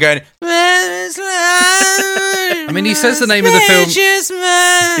just kind of going. I mean, he says the name of the film.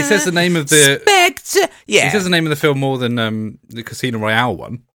 He says the name of the Spectre. Yeah, he says the name of the film more than the Casino Royale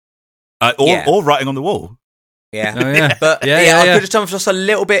one, or Writing on the Wall. Yeah, oh, yeah. But I could have done just a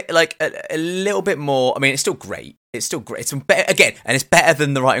little bit, like a little bit more. I mean, it's still great. It's still great. It's better, again, and it's better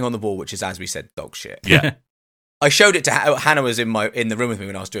than the Writing on the Wall, which is, as we said, dog shit. Yeah. I showed it to Hannah. Was in the room with me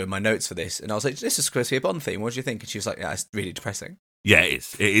when I was doing my notes for this, and I was like, "This is supposed to be a Bond theme. What do you think?" And she was like, "Yeah, it's really depressing." Yeah, it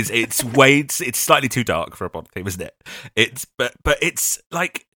is. It's way. It's slightly too dark for a Bond theme, isn't it? But it's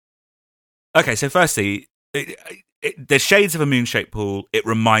like, okay. So firstly, there's shades of a moon-shaped pool. It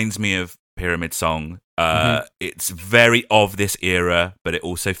reminds me of Pyramid Song. It's very of this era, but it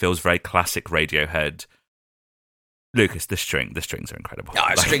also feels very classic Radiohead. Lucas, the strings are incredible.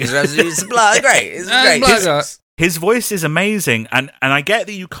 Oh, strings are absolutely great. It's great. His voice is amazing, and I get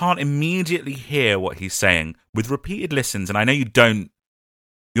that you can't immediately hear what he's saying with repeated listens, and I know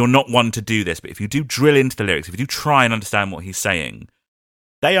you're not one to do this, but if you do drill into the lyrics, if you do try and understand what he's saying,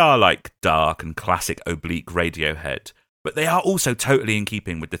 they are like dark and classic oblique Radiohead. But they are also totally in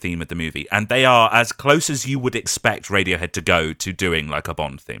keeping with the theme of the movie, and they are as close as you would expect Radiohead to go to doing like a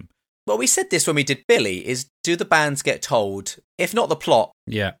Bond theme. Well, we said this when we did Billy, is do the bands get told, if not the plot,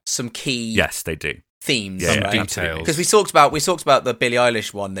 some key yes, they do. Themes, some right? details. Because we talked about the Billie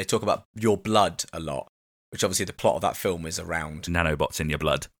Eilish one, they talk about your blood a lot, which obviously the plot of that film is around nanobots in your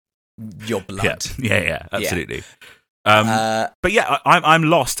blood. Your blood. Yeah, absolutely. But yeah, I'm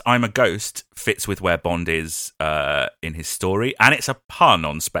lost. I'm a ghost fits with where Bond is in his story, and it's a pun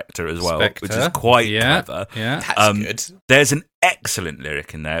on Spectre as well, which is quite clever. Yeah, that's good. There's an excellent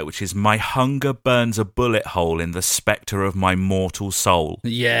lyric in there, which is "My hunger burns a bullet hole in the spectre of my mortal soul."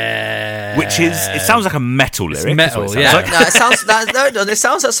 Yeah, which is it sounds like a metal lyric. It's metal, yeah. Like. No, it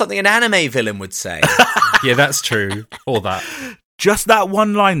sounds like something an anime villain would say. Yeah, that's true. All that. Just that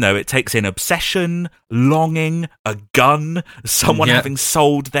one line, though, it takes in obsession, longing, a gun, someone having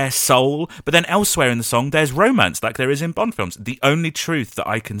sold their soul. But then elsewhere in the song, there's romance, like there is in Bond films. The only truth that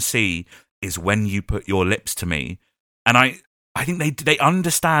I can see is when you put your lips to me. And I think they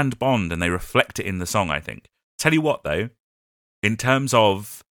understand Bond and they reflect it in the song, I think. Tell you what, though, in terms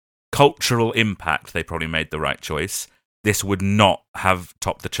of cultural impact, they probably made the right choice. This would not have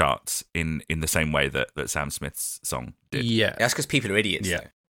topped the charts in the same way that Sam Smith's song did. Yeah. That's because people are idiots, though.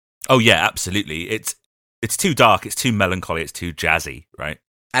 Oh, yeah, absolutely. It's too dark, it's too melancholy, it's too jazzy, right?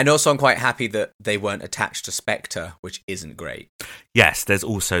 And also I'm quite happy that they weren't attached to Spectre, which isn't great. Yes, there's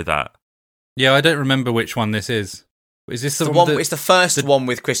also that. Yeah, I don't remember which one this is. Is this the one? It's the first one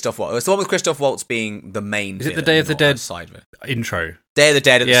with Christoph Waltz. It's the one with Christoph Waltz being the main. Is it the Day of the Dead intro? Day of the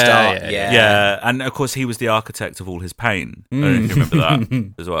Dead at the start. Yeah, and of course he was the architect of all his pain. I don't know if you remember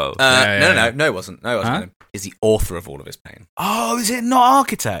that as well. No, it wasn't. No, it wasn't. Huh? He's the author of all of his pain. Oh, is it not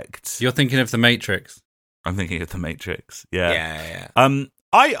architect? You're thinking of The Matrix. I'm thinking of The Matrix. Yeah. Yeah.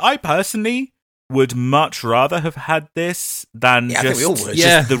 I personally would much rather have had this than just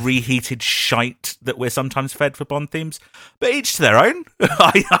the reheated shite that we're sometimes fed for Bond themes. But each to their own.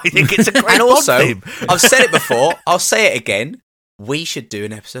 I think it's a great and also, Bond theme. I've said it before, I'll say it again. We should do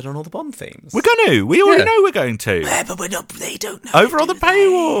an episode on all the Bond themes. We're going to. We already know we're going to. Yeah, but we're not. They don't know. Over on the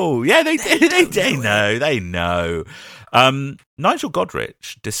paywall. Yeah, they know. They know. Nigel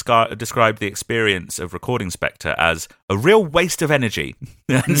Godrich described the experience of recording Spectre as a real waste of energy.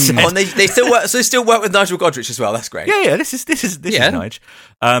 And they still work. So they still work with Nigel Godrich as well. That's great. Yeah. This is Nige.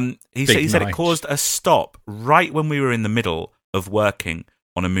 He said it caused a stop right when we were in the middle of working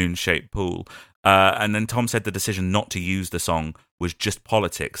on a moon-shaped pool. And then Tom said the decision not to use the song was just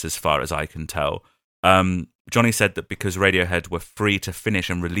politics, as far as I can tell. Johnny said that because Radiohead were free to finish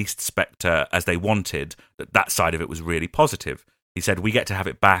and released Spectre as they wanted, that side of it was really positive. He said, we get to have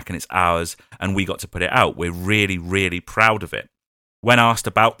it back and it's ours, and we got to put it out. We're really, really proud of it. When asked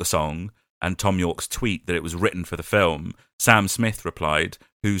about the song and Tom York's tweet that it was written for the film, Sam Smith replied,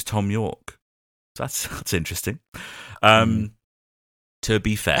 "Who's Tom York?" So that's interesting. To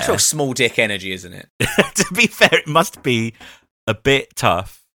be fair... That's sort of small dick energy, isn't it? To be fair, it must be a bit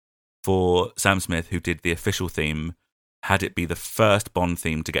tough for Sam Smith, who did the official theme, had it be the first Bond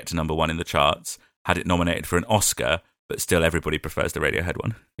theme to get to number 1 in the charts, had it nominated for an Oscar, but still everybody prefers the Radiohead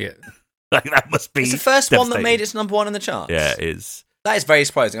one. Yeah. Like, that must be It's the first one that made its number 1 in the charts. Yeah, it is. That is very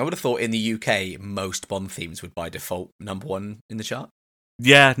surprising. I would have thought in the UK, most Bond themes would by default number 1 in the chart.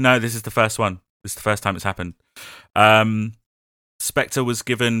 Yeah, no, this is the first one. This is the first time it's happened. Spectre was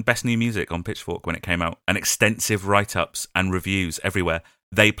given Best New Music on Pitchfork when it came out, and extensive write-ups and reviews everywhere.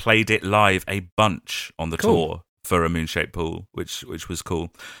 they played it live a bunch on the tour for a Moonshaped Pool, which was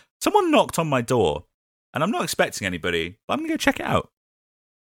cool. Someone knocked on my door, and I'm not expecting anybody, but I'm going to go check it out.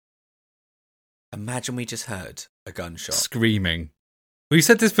 Imagine we just heard a gunshot. Screaming. We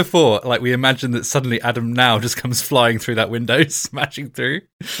said this before, like we imagine that suddenly Adam now just comes flying through that window, smashing through.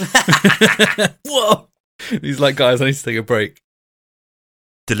 Whoa! He's like, guys, I need to take a break.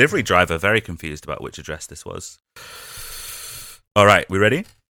 Delivery driver very confused about which address this was. All right, we ready?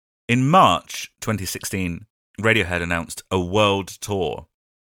 In March 2016, Radiohead announced a world tour.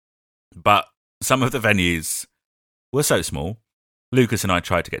 But some of the venues were so small. Lucas and I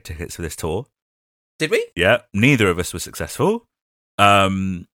tried to get tickets for this tour. Did we? Yeah, neither of us were successful. I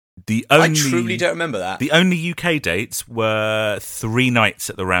truly don't remember that. The only UK dates were 3 nights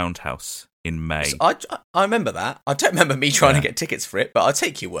at the Roundhouse in May. So I remember that. I don't remember me trying to get tickets for it, but I'll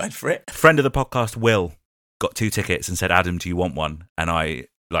take your word for it. Friend of the podcast, Will, got 2 tickets and said, Adam, do you want one? And I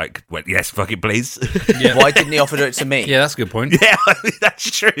went, yes, fucking please. Yeah. Why didn't he offer it to me? Yeah, that's a good point. Yeah, that's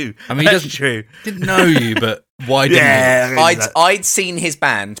true. I mean, didn't know you, but why didn't he? I'd seen his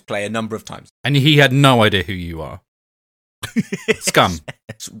band play a number of times. And he had no idea who you are. Scum.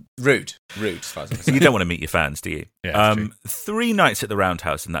 It's rude, as far as I'm concerned. You don't want to meet your fans, do you? Yeah, true. 3 nights at the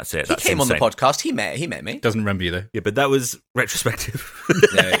Roundhouse, and that's it. He came insane. on the podcast. He met me. Doesn't remember you though. Yeah, but that was retrospective.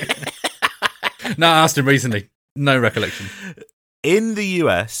 No, I asked him recently. No recollection. In the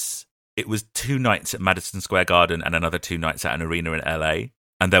US, it was 2 nights at Madison Square Garden and another 2 nights at an arena in LA.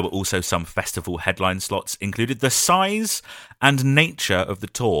 And there were also some festival headline slots included. The size and nature of the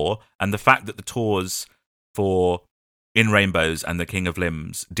tour and the fact that the tours for In Rainbows and The King of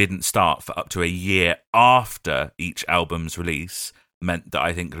Limbs didn't start for up to a year after each album's release meant that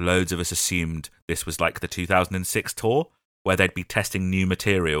I think loads of us assumed this was like the 2006 tour, where they'd be testing new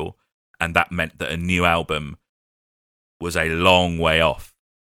material, and that meant that a new album was a long way off.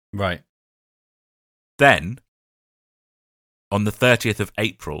 Right. Then, on the 30th of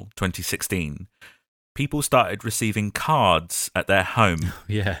April 2016, people started receiving cards at their home.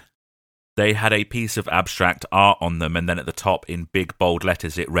 Yeah. They had a piece of abstract art on them, and then at the top, in big bold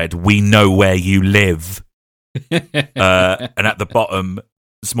letters, it read, "We know where you live." And at the bottom,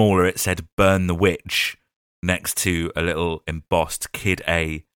 smaller, it said, "Burn the Witch," next to a little embossed Kid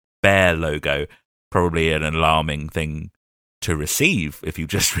A bear logo. Probably an alarming thing to receive if you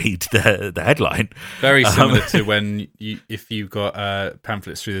just read the headline. Very similar to when if you got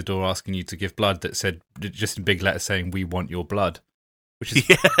pamphlets through the door asking you to give blood that said, just in big letters saying, "We want your blood." Which is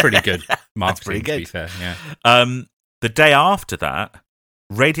pretty good marketing, pretty good. To be fair. Yeah. The day after that,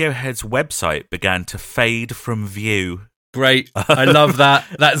 Radiohead's website began to fade from view. Great. I love that.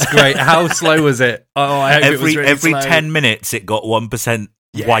 That's great. How slow was it? Oh, I hope it was really every slow. 10 minutes, it got 1%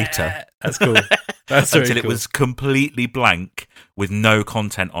 whiter. That's cool. That's until it cool. was completely blank with no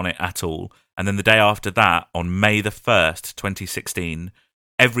content on it at all. And then the day after that, on May the 1st, 2016,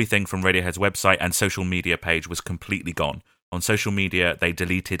 everything from Radiohead's website and social media page was completely gone. On social media, they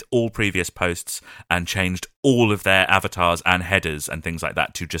deleted all previous posts and changed all of their avatars and headers and things like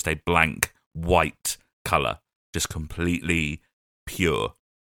that to just a blank white colour, just completely pure.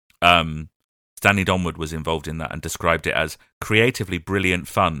 Stanley Donwood was involved in that and described it as creatively brilliant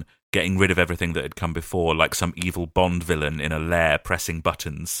fun, getting rid of everything that had come before, like some evil Bond villain in a lair pressing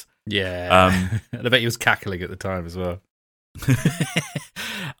buttons. Yeah. And I bet he was cackling at the time as well.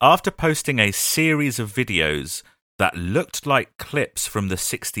 After posting a series of videos that looked like clips from the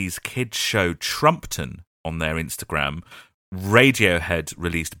 60s kids show Trumpton on their Instagram, Radiohead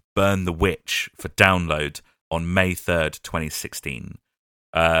released Burn the Witch for download on May 3rd, 2016.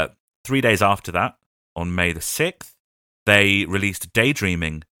 3 days after that, on May the 6th, they released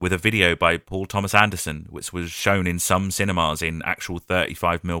Daydreaming with a video by Paul Thomas Anderson, which was shown in some cinemas in actual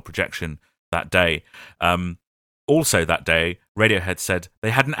 35mm projection that day. Also that day, Radiohead said they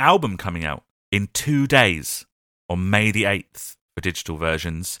had an album coming out in 2 days, on May the 8th for digital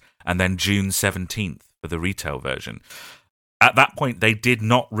versions, and then June 17th for the retail version. At that point, they did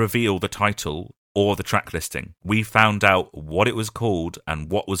not reveal the title or the track listing. We found out what it was called and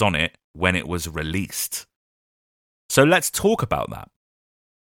what was on it when it was released. So let's talk about that.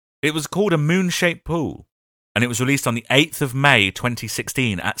 It was called A Moonshaped Pool, and it was released on the 8th of May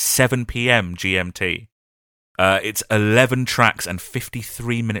 2016 at 7 p.m. GMT. It's 11 tracks and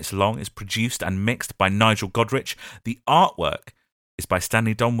 53 minutes long. It's produced and mixed by Nigel Godrich. The artwork is by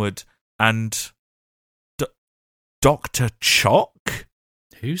Stanley Donwood and Dr. Chock.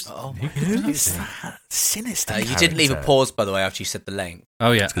 Who's that? Sinister. You did leave a pause, by the way, after you said the length.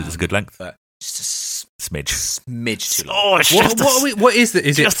 Oh, yeah. It's a good length. But just a Smidge too long. What is it?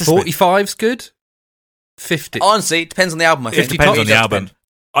 Is it 45's good? 50? Honestly, it depends on the album, I think. It depends on the album.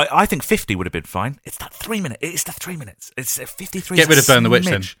 I think 50 would have been fine. It's that 3 minute. It's the 3 minutes. It's 53. Get rid of Burn the Witch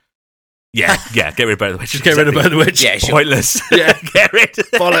then. Yeah, get rid of Burn the Witch. Just get rid of Burn the Witch. Yeah, sure. Pointless. Yeah. Get rid.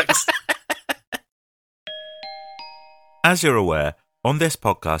 Bollocks. As you're aware, on this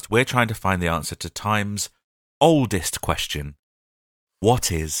podcast, we're trying to find the answer to time's oldest question.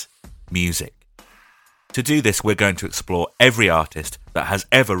 What is music? To do this, we're going to explore every artist that has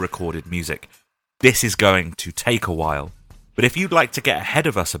ever recorded music. This is going to take a while, but if you'd like to get ahead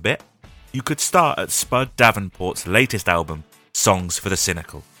of us a bit, you could start at Spud Davenport's latest album, Songs for the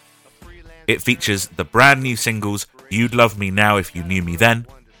Cynical. It features the brand new singles You'd Love Me Now If You Knew Me Then,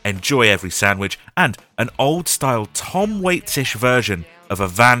 Enjoy Every Sandwich, and an old-style Tom Waits-ish version of a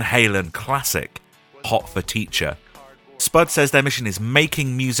Van Halen classic, Hot for Teacher. Spud says their mission is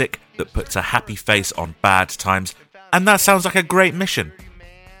making music that puts a happy face on bad times, and that sounds like a great mission.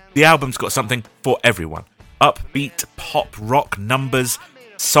 The album's got something for everyone. Upbeat pop rock numbers,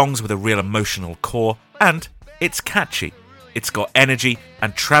 songs with a real emotional core, and it's catchy. It's got energy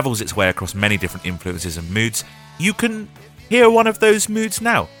and travels its way across many different influences and moods. You can hear one of those moods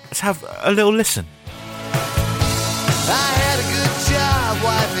now. Let's have a little listen. I had a good job,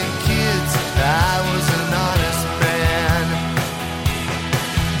 wife and kids. I was an honest man.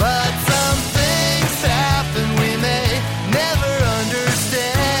 But some things happen we may never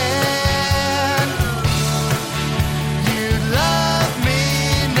understand. You'd love me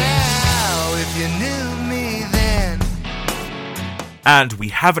now if you knew me then. And we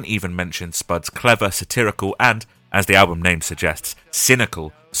haven't even mentioned Spud's clever, satirical and, as the album name suggests,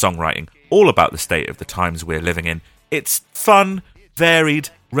 cynical songwriting, all about the state of the times we're living in. It's fun, varied,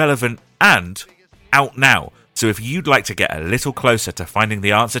 relevant, and out now. So if you'd like to get a little closer to finding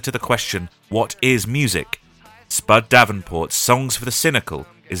the answer to the question, what is music? Spud Davenport's Songs for the Cynical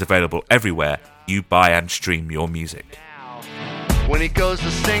is available everywhere you buy and stream your music. When he goes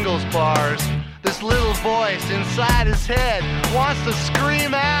to singles bars, this little voice inside his head wants to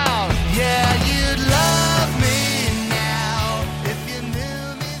scream out, yeah, you'd love me now if you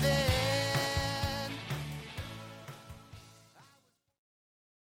knew me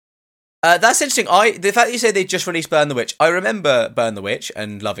then. That's interesting. The fact that you say they just released Burn the Witch, I remember Burn the Witch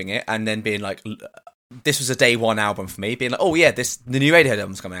and loving it, and then being like, this was a day one album for me, being like, oh yeah, the new Radiohead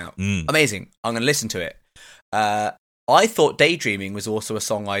album's coming out. Amazing. I'm going to listen to it. I thought Daydreaming was also a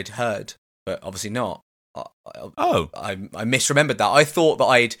song I'd heard, but obviously not. I misremembered that. I thought that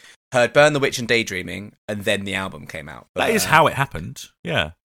I'd heard Burn the Witch and Daydreaming, and then the album came out. But, That is how it happened,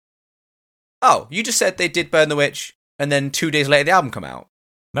 yeah. Oh, you just said they did Burn the Witch, and then 2 days later the album come out.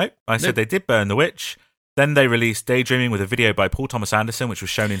 No, I said they did Burn the Witch. Then they released Daydreaming with a video by Paul Thomas Anderson, which was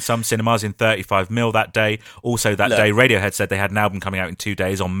shown in some cinemas in 35mm that day. Also that day, Radiohead said they had an album coming out in 2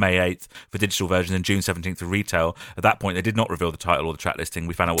 days on May 8th for digital version and June 17th for retail. At that point, they did not reveal the title or the track listing.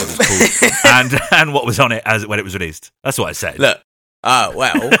 We found out what it was called and what was on it when it was released. That's what I said. Look. Oh,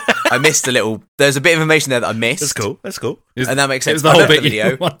 well, I missed a little... There's a bit of information there that I missed. That's cool. And that makes sense. It was the whole bit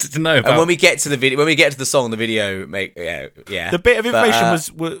video. you wanted to know about. And when we get to the video, when we get to the song, the video yeah. The bit of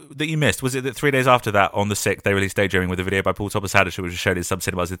information that you missed, was it that 3 days after that, on the 6th, they released Daydreaming with a video by Paul Thomas Anderson, which was shown in some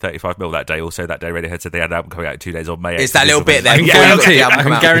cinemas in 35mm that day. Also that day, Radiohead said they had an album coming out in 2 days on May 8th. It's that little bit there. I can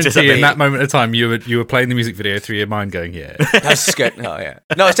guarantee in that moment of time, you were playing the music video through your mind going, yeah. That's good. Oh, yeah.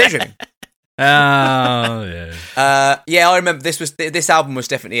 No, it's Daydreaming. Oh, yeah. I remember this album was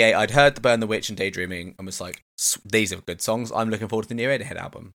definitely I'd heard the Burn the Witch and Daydreaming and was like, these are good songs. I'm looking forward to the new Radiohead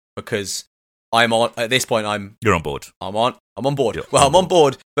album because at this point You're on board. I'm on board. I'm on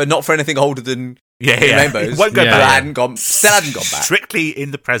board, but not for anything older than Rainbows. Won't go back. Still hadn't gone back. Strictly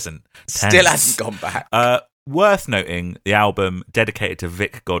in the present. Still hasn't gone back. Worth noting, the album dedicated to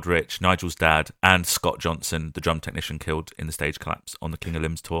Vic Godrich, Nigel's dad, and Scott Johnson, the drum technician killed in the stage collapse on the King of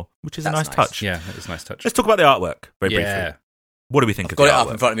Limbs tour, which is a nice touch. Yeah, it was a nice touch. Let's talk about the artwork very briefly. What do we think of the artwork? Got it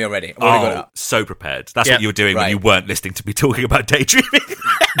up in front of me already. I've already got it up. So prepared. That's what you were doing when you weren't listening to me talking about Daydreaming.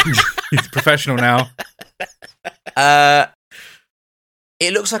 He's professional now.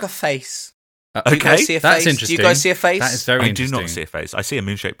 It looks like a face. Okay, you guys see a that's face? interesting. Do you guys see a face? That is very interesting. I do not see a face. I see a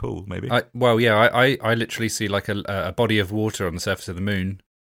moon-shaped pool, maybe. I literally see like a body of water on the surface of the moon.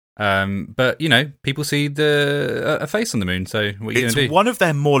 But people see a face on the moon. So what are you going to do? It's one of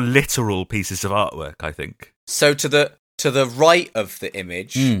their more literal pieces of artwork, I think. So to the right of the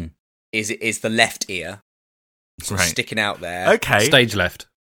image is the left ear, sticking out there. Okay, stage left.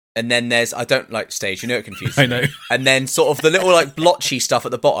 and then there's I don't like stage. You know it confuses I know. me. And then sort of the little like blotchy stuff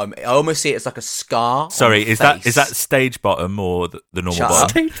at the bottom. I almost see it as like a scar. Sorry, on the is that face. stage bottom or the normal Shut bottom?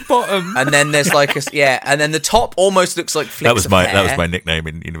 up. Stage bottom. And then there's like and then the top almost looks like flicks That was of my hair. nickname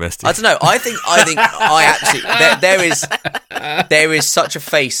in university. I don't know. I think I actually there is such a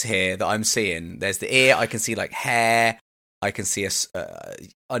face here that I'm seeing. There's the ear. I can see like hair. I can see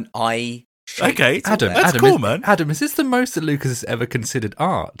an eye. Shape. Okay, Adam, that's Adam, cool, man. Adam, is this the most that Lucas has ever considered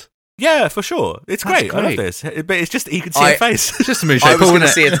art? Yeah, for sure. It's That's great. I love great. this. But it's just you can see a face. It's just a moon I shape was pool, going to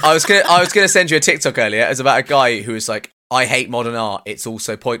isn't see it? it. I was going to send you a TikTok earlier. It was about a guy who was like, "I hate modern art. It's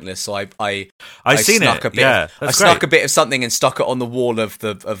also pointless." So I seen snuck it. a bit. Yeah, I that's snuck great. a bit of something and stuck it on the wall of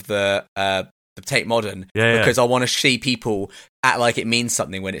the Tate Modern Yeah. because I want to see people act like it means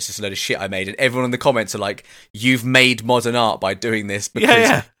something when it's just a load of shit I made. And everyone in the comments are like, "You've made modern art by doing this because."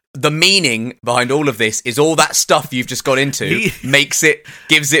 Yeah. The meaning behind all of this is all that stuff you've just got into gives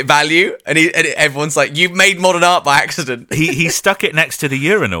it value, and everyone's like, "You've made modern art by accident." He stuck it next to the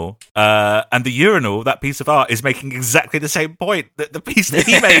urinal, and the urinal, that piece of art, is making exactly the same point that the piece that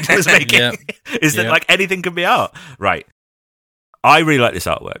he made was making. Yeah. Is that Yeah. like anything can be art? Right. I really like this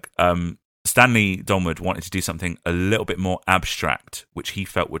artwork. Stanley Donwood wanted to do something a little bit more abstract, which he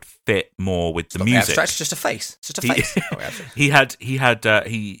felt would fit more with the music. Abstract, it's just a face. It's just a face.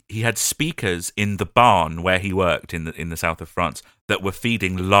 He had speakers in the barn where he worked in the south of France that were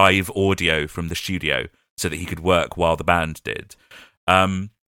feeding live audio from the studio so that he could work while the band did. And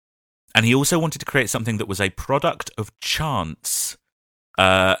he also wanted to create something that was a product of chance.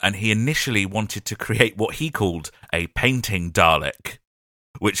 And he initially wanted to create what he called a painting Dalek,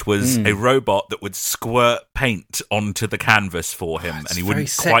 which was a robot that would squirt paint onto the canvas for him, and he wouldn't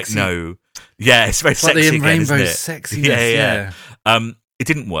quite sexy. know. Yeah, it's very It's like sexy the again, isn't rainbow it? sexiness. Yeah. It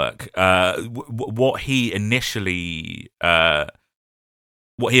didn't work. What he eventually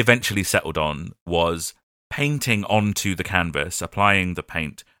settled on was painting onto the canvas, applying the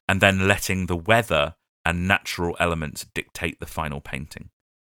paint, and then letting the weather and natural elements dictate the final painting.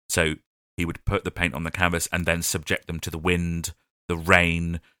 So he would put the paint on the canvas and then subject them to the wind, the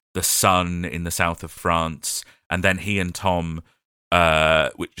rain, the sun in the south of France, and then he and Tom,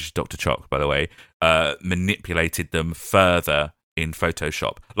 which is Dr. Choc, by the way, manipulated them further in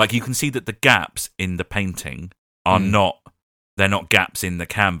Photoshop. Like, you can see that the gaps in the painting are they're not gaps in the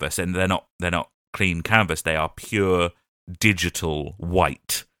canvas, and they're not clean canvas. They are pure digital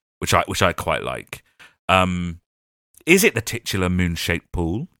white, which I quite like. Is it the titular moon-shaped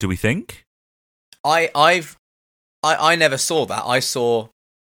pool, do we think? I never saw that. I saw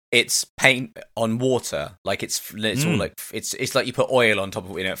it's paint on water, like it's all like it's like you put oil on top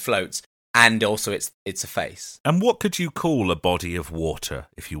of it, it floats, and also it's a face. And what could you call a body of water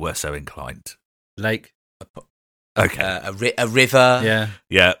if you were so inclined? Lake. Okay, A river.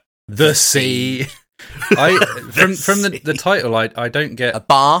 yeah. The sea. From the title, I don't get A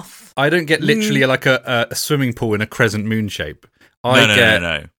bath. I don't get literally like a swimming pool in a crescent moon shape. I get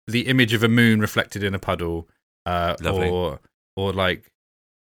No. the image of a moon reflected in a puddle, Lovely. or like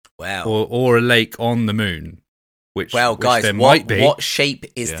Wow. or a lake on the moon. Which Guys, there might be what shape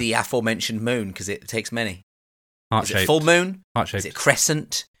is Yeah. the aforementioned moon? Because it takes many. heart Is it shaped. full moon? Heart Is shaped. it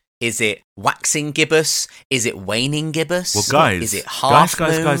crescent? Is it waxing gibbous? Is it waning gibbous? Well, guys, is it half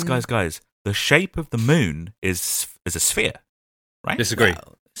moon? guys. The shape of the moon is a sphere, right? Disagree.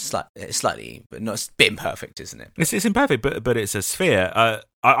 Well, slightly, but not, it's a bit imperfect, isn't it? It's imperfect, but it's a sphere.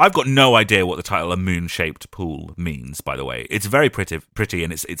 I've got no idea what the title "a moon-shaped pool" means. By the way, it's very pretty,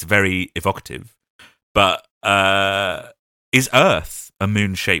 and it's very evocative. But is Earth a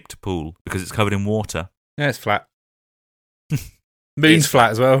moon-shaped pool because it's covered in water? Yeah, it's flat. Moon's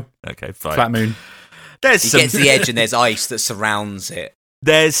flat as well. Okay, fine. Flat moon. There's He some gets the edge, and there's ice that surrounds it.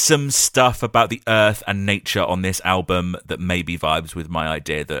 There's some stuff about the Earth and nature on this album that maybe vibes with my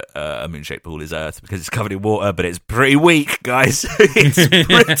idea that a moon-shaped pool is Earth because it's covered in water, but it's pretty weak, guys. It's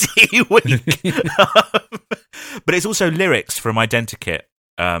pretty weak. But it's also lyrics from Identikit.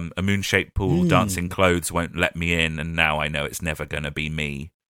 A moon-shaped pool, dancing clothes won't let me in, and now I know it's never gonna be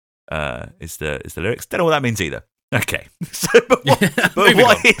me. Is the lyrics? Don't know what that means either. Okay, but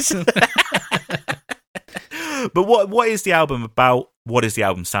what is the album about? What does the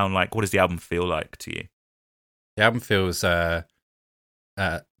album sound like? What does the album feel like to you? The album feels Burn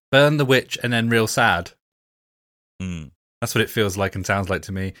the Witch and then real sad. That's what it feels like and sounds like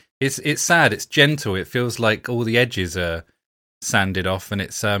to me. It's sad, it's gentle, it feels like all the edges are sanded off, and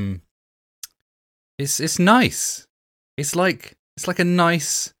it's nice. It's like a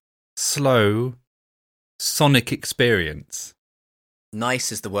nice, slow sonic experience.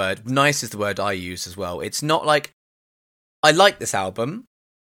 Nice is the word. Nice is the word I use as well. It's not like I like this album.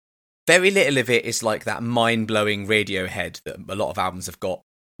 very little of it is like that mind-blowing Radiohead that a lot of albums have got.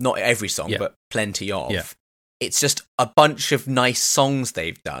 Not every song, but plenty of. Yeah. It's just a bunch of nice songs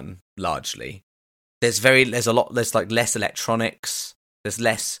they've done, largely. There's like less electronics. There's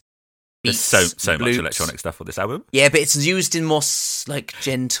less beats. There's so much electronic stuff on this album. Yeah, but it's used in more like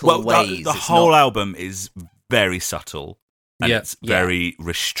gentle ways. The whole album is very subtle. And it's very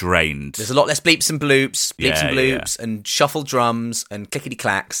restrained. There's a lot less bleeps and bloops, and shuffle drums and clickety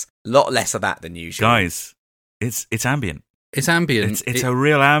clacks. A lot less of that than usual. Guys, it's ambient. It's ambient. It's a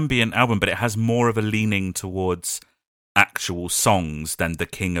real ambient album, but it has more of a leaning towards actual songs than the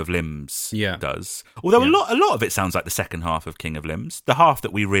King of Limbs does. Although a lot of it sounds like the second half of King of Limbs. The half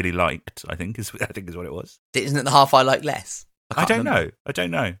that we really liked, I think is what it was. Isn't it the half I like less? I don't know.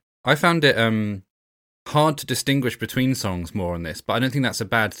 I found it hard to distinguish between songs more on this, but I don't think that's a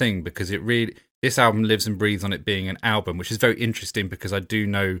bad thing because this album lives and breathes on it being an album, which is very interesting because I do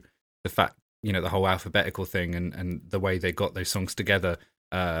know the fact, the whole alphabetical thing and the way they got those songs together,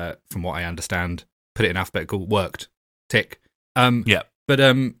 from what I understand, put it in alphabetical, worked, tick. But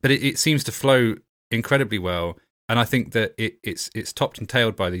it seems to flow incredibly well, and I think that it's topped and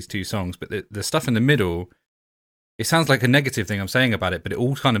tailed by these two songs, but the stuff in the middle, it sounds like a negative thing I'm saying about it, but it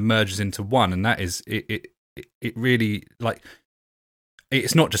all kind of merges into one, and that is it really, like,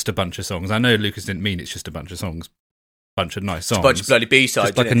 it's not just a bunch of songs. I know Lucas didn't mean it's just a bunch of songs. Bunch of nice songs. A bunch of bloody B-sides.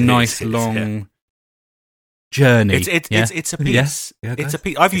 Just like a nice long journey. It's a piece. Yeah, it's a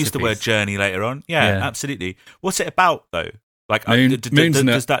piece. I've used the word journey later on. Yeah, absolutely. What's it about though? Like, does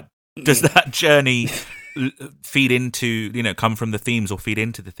that journey feed into, come from the themes or feed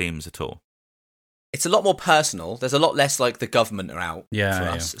into the themes at all? It's a lot more personal. There's a lot less like the government are out for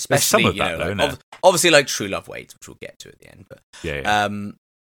us, especially some of that, though, obviously like True Love Waits, which we'll get to at the end. But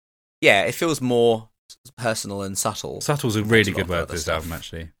it feels more personal and subtle. Subtle's a really good word for this album,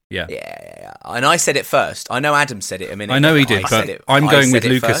 actually. Yeah. And I said it first. I know Adam said it a minute. I know he did, but I'm going with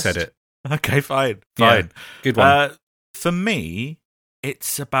Lucas said it. Okay, fine. Yeah, good one. For me,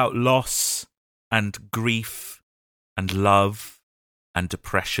 it's about loss and grief and love and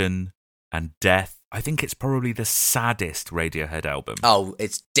depression and death. I think it's probably the saddest Radiohead album. Oh,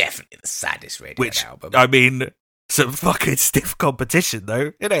 it's definitely the saddest Radiohead album. I mean, some fucking stiff competition,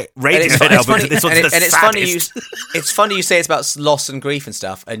 though, isn't it? Radiohead album. This one's the saddest. It's funny you say it's about loss and grief and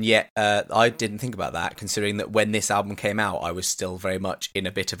stuff, and yet I didn't think about that, considering that when this album came out, I was still very much in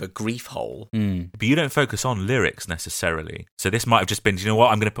a bit of a grief hole. But you don't focus on lyrics necessarily, so this might have just been, you know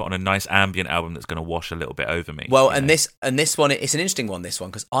what? I'm going to put on a nice ambient album that's going to wash a little bit over me. Well, and this one, it's an interesting one. This one,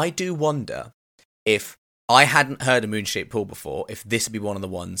 because I do wonder if I hadn't heard of Moonshaped Pool before, if this would be one of the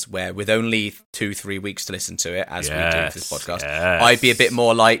ones where, with only 2-3 weeks to listen to it, as we do with this podcast, I'd be a bit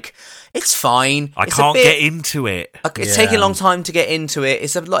more like, it's fine. I can't get into it. It's taking a long time to get into it.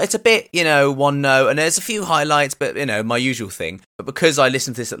 It's a bit, one note, and there's a few highlights, but, my usual thing. But because I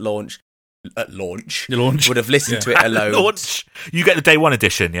listened to this at launch, would have listened to it alone. Launch. You get the day one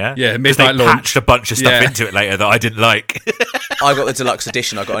edition, yeah? Yeah, midnight they launch. Patched a bunch of stuff into it later that I didn't like. I got the deluxe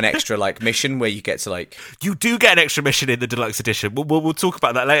edition. I got an extra mission where you get to You do get an extra mission in the deluxe edition. We'll talk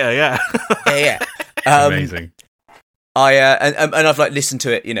about that later. Yeah. Yeah. Amazing. And I've listened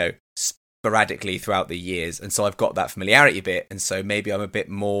to it, sporadically throughout the years, and so I've got that familiarity bit, and so maybe I'm a bit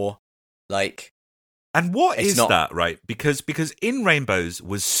more like. And what is that, right? Because In Rainbows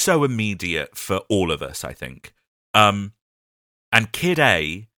was so immediate for all of us, I think. And Kid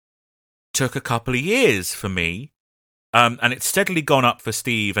A took a couple of years for me. And it's steadily gone up for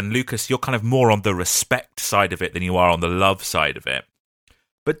Steve. And Lucas, you're kind of more on the respect side of it than you are on the love side of it.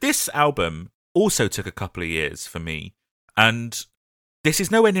 But this album also took a couple of years for me. And this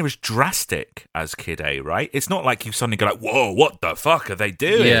is nowhere near as drastic as Kid A, right? It's not like you suddenly go like, whoa, what the fuck are they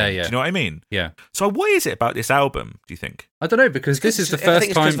doing? Yeah. Do you know what I mean? Yeah. So what is it about this album, do you think? I don't know, because this is the first I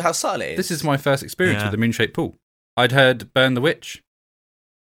think it's time... because of how subtle it is. This is my first experience with the Moonshaped Pool. I'd heard Burn the Witch.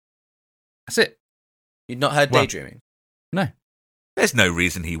 That's it. You'd not heard Daydreaming? No. There's no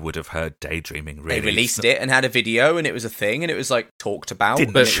reason he would have heard Daydreaming, really. They released it and had a video, and it was a thing, and it was talked about.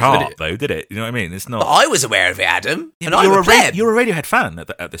 Didn't chart, though, did it? You know what I mean? It's not. But I was aware of it, Adam. Yeah, and you're a Radiohead fan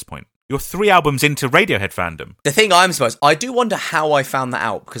at this point. You're 3 albums into Radiohead fandom. The thing I do wonder how I found that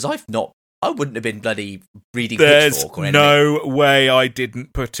out, because I wouldn't have been bloody reading There's Pitchfork or anything. No way I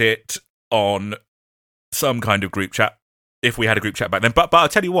didn't put it on some kind of group chat, if we had a group chat back then. But I'll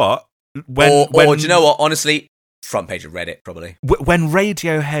tell you what. Or do you know what? Honestly, front page of Reddit, probably. When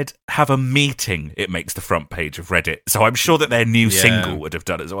Radiohead have a meeting, it makes the front page of Reddit. So I'm sure that their new single would have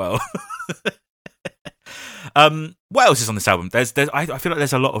done as well. What else is on this album? I feel like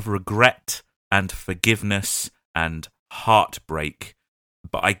there's a lot of regret and forgiveness and heartbreak,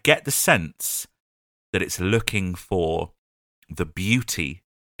 but I get the sense that it's looking for the beauty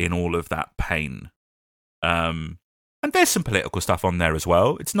in all of that pain. And there's some political stuff on there as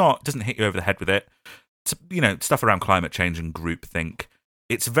well. It doesn't hit you over the head with it. It's, stuff around climate change and groupthink.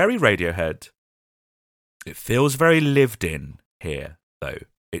 It's very Radiohead. It feels very lived in here, though.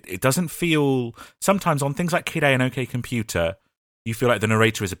 It doesn't feel... Sometimes on things like Kid A and OK Computer, you feel like the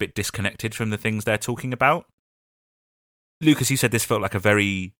narrator is a bit disconnected from the things they're talking about. Lucas, you said this felt like a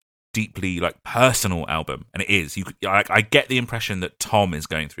very deeply personal album, and it is. I get the impression that Tom is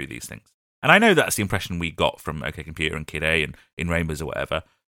going through these things. And I know that's the impression we got from OK Computer and Kid A and In Rainbows or whatever.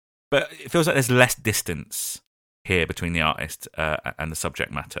 But it feels like there's less distance here between the artist and the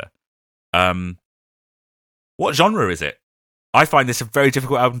subject matter. What genre is it? I find this a very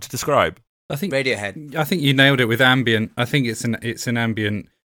difficult album to describe. I think Radiohead. I think you nailed it with ambient. I think it's an ambient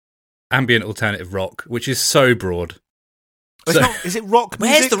alternative rock, which is so broad. Is it rock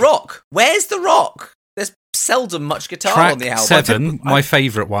music? Where's the rock? Where's the rock? There's seldom much guitar on the album. Track 7, my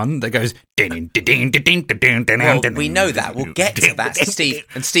favourite one, that goes... Well, we know that. We'll get to that, Steve.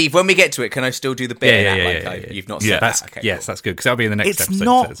 And Steve, when we get to it, can I still do the bit? You've not said that. Okay, yes, that's good, because that'll be in the next episode.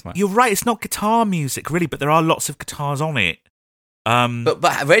 Not, you're right, it's not guitar music, really, but there are lots of guitars on it. But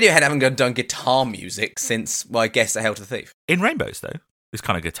Radiohead haven't done guitar music since, I guess, The Hail to the Thief. In Rainbows, though. It's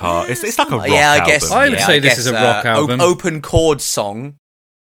kind of guitar. It's like a rock album. I would say this is a rock album. Open chord song.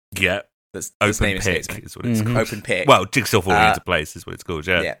 Yeah. That's Open Pick is what it's called. Open Pick. Well, Jigsaw Falling into Place is what it's called,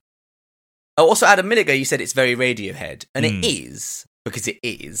 yeah. Oh, also, Adam, a minute ago, you said it's very Radiohead. And it is, because it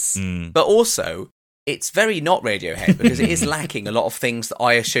is. But also, it's very not Radiohead, because it is lacking a lot of things that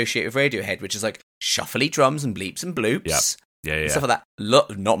I associate with Radiohead, which is like shuffly drums and bleeps and bloops. Yeah. Stuff like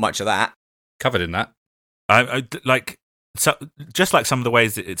that. Not much of that. Covered in that. So, just like some of the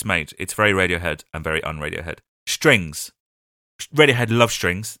ways that it's made, it's very Radiohead and very un-Radiohead. Strings. Radiohead loves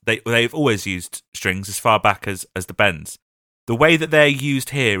strings. They've always used strings as far back as the Bends. The way that they're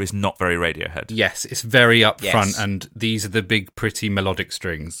used here is not very Radiohead. Yes, it's very upfront, and these are the big, pretty melodic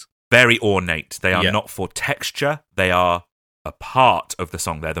strings. Very ornate. They are not for texture. They are a part of the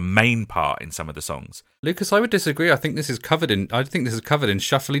song. They're the main part in some of the songs. Lucas, I would disagree. I think this is covered in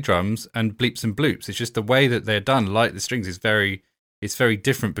shuffly drums and bleeps and bloops. It's just the way that they're done, like the strings, is very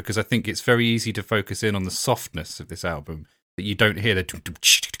different, because I think it's very easy to focus in on the softness of this album, that you don't hear the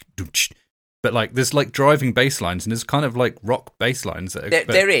but there's driving bass lines, and there's kind of rock bass lines.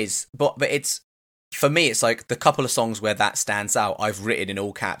 There is, but it's, for me, it's like the couple of songs where that stands out, I've written in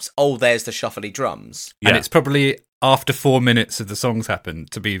all caps, oh, there's the shuffly drums. And it's probably after 4 minutes of the songs happen,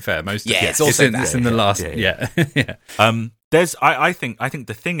 to be fair. It's in the last. I think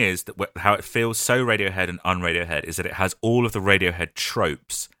the thing is that how it feels so Radiohead and un-Radiohead is that it has all of the Radiohead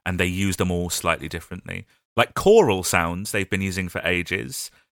tropes, and they use them all slightly differently. Like choral sounds they've been using for ages.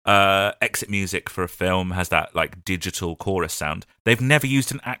 Exit music for a film has that digital chorus sound. They've never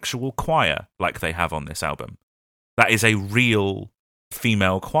used an actual choir like they have on this album. That is a real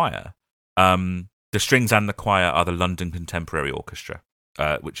female choir. The strings and the choir are the London Contemporary Orchestra,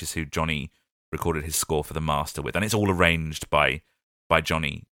 which is who Johnny recorded his score for The Master with, and it's all arranged by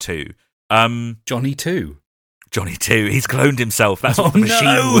Johnny too. Johnny 2. He's cloned himself. That's what the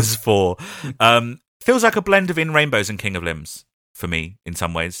machine was for. Feels like a blend of In Rainbows and King of Limbs for me in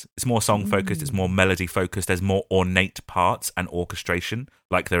some ways. It's more song focused, it's more melody focused, there's more ornate parts and orchestration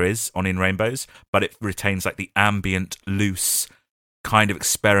like there is on In Rainbows, but it retains the ambient, loose, kind of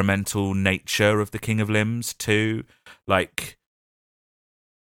experimental nature of the King of Limbs too.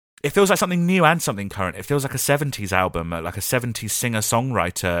 It feels like something new and something current. It feels like a 70s album, like a 70s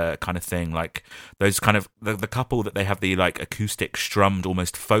singer-songwriter kind of thing, like those kind of the couple that they have the acoustic strummed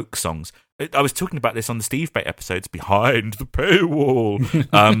almost folk songs. I was talking about this on the Steve Bate episodes, Behind the Paywall.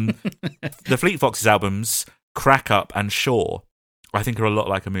 The Fleet Foxes albums, Crack Up and Shore, I think are a lot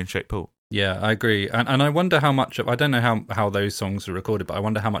like A Moonshaped Pool. Yeah, I agree. And I wonder how much of, I don't know how those songs are recorded, but I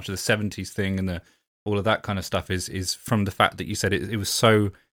wonder how much of the 70s thing and all of that kind of stuff is from the fact that you said it was so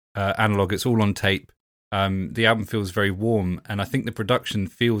analog, it's all on tape. The album feels very warm, and I think the production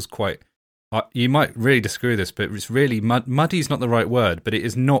feels quite... you might really disagree with this, but it's really... muddy is not the right word, but it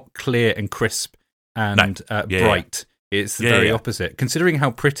is not clear and crisp and bright. It's the very opposite. Considering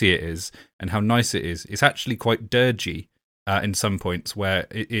how pretty it is and how nice it is, it's actually quite dirgy in some points where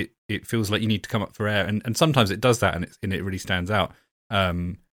it feels like you need to come up for air, and sometimes it does that, and it really stands out.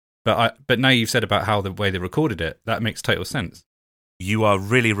 But now you've said about how the way they recorded it, that makes total sense. You are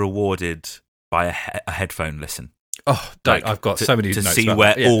really rewarded by a headphone listen. Oh, I've got so many to notes see about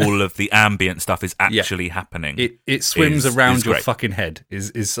where that. all of the ambient stuff is actually happening. It swims around your great. fucking head.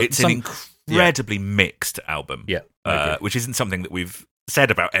 It's an incredibly mixed album. Yeah, which isn't something that we've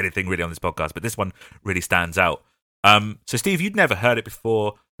said about anything really on this podcast, but this one really stands out. So Steve, you'd never heard it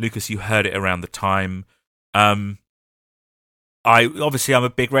before. Lucas, you heard it around the time. I'm a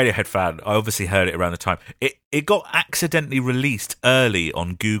big Radiohead fan. I obviously heard it around the time. It got accidentally released early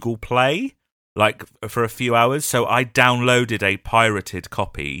on Google Play, like for a few hours. So I downloaded a pirated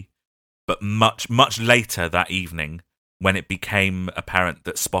copy, but much, much later that evening when it became apparent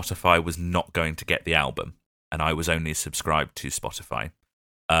that Spotify was not going to get the album, and I was only subscribed to Spotify.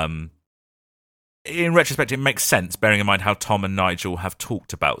 In retrospect, it makes sense, bearing in mind how Tom and Nigel have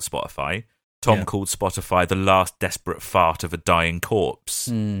talked about Spotify. Tom called Spotify the last desperate fart of a dying corpse.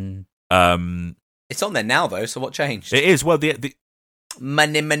 It's on there now, though, so what changed? It is. Well, the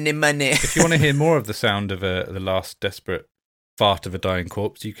money. If you want to hear more of the sound of the last desperate fart of a dying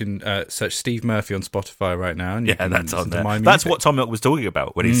corpse, you can search Steve Murphy on Spotify right now. And that's on there. That's what Tom Milk was talking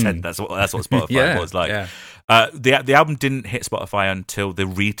about when he said that's what Spotify was like. Yeah. The album didn't hit Spotify until the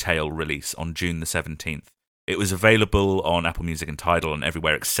retail release on June the 17th. It was available on Apple Music and Tidal and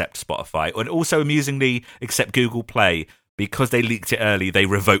everywhere except Spotify, and also amusingly except Google Play. Because they leaked it early, they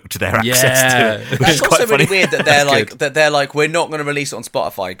revoked their access to it. That's also really weird that they're like we're not going to release it on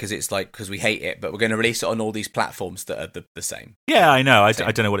Spotify because we hate it, but we're going to release it on all these platforms that are the same. Yeah, I know. I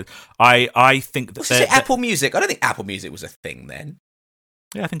don't know what it is. I think that Apple Music. I don't think Apple Music was a thing then.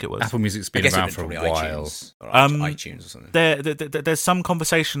 Yeah, I think it was. Apple Music's been around for a while. iTunes or something. There's some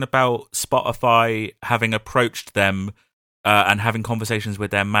conversation about Spotify having approached them and having conversations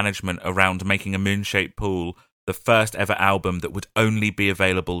with their management around making a Moonshaped Pool the first ever album that would only be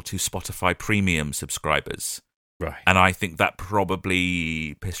available to Spotify Premium subscribers. Right. And I think that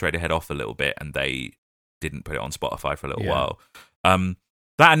probably pissed Radiohead off a little bit, and they didn't put it on Spotify for a little while.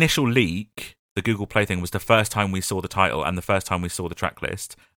 That initial leak, the Google Play thing, was the first time we saw the title and the first time we saw the track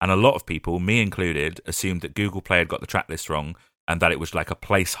list. And a lot of people, me included, assumed that Google Play had got the track list wrong and that it was like a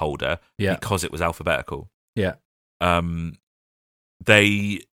placeholder because it was alphabetical. Yeah.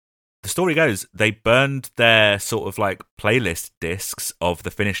 The story goes, they burned their sort of like playlist discs of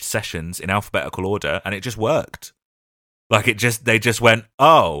the finished sessions in alphabetical order, and it just worked. Like they just went,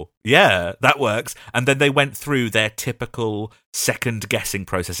 oh, yeah, that works. And then they went through their typical second guessing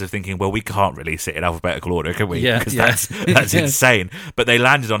process of thinking, well, we can't release it in alphabetical order, can we? Because that's insane. But they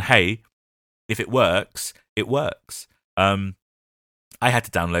landed on, hey, if it works, it works. I had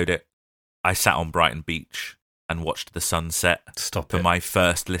to download it. I sat on Brighton Beach and watched the sunset for my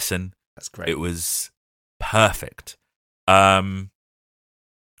first listen. That's great. It was perfect. Shall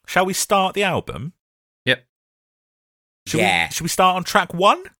we start the album? Yep. Should we start on track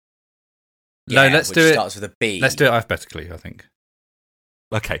 1? No, let's do it. Starts with a B. Let's do it alphabetically, I think.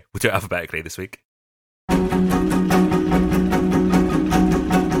 Okay, we'll do it alphabetically this week.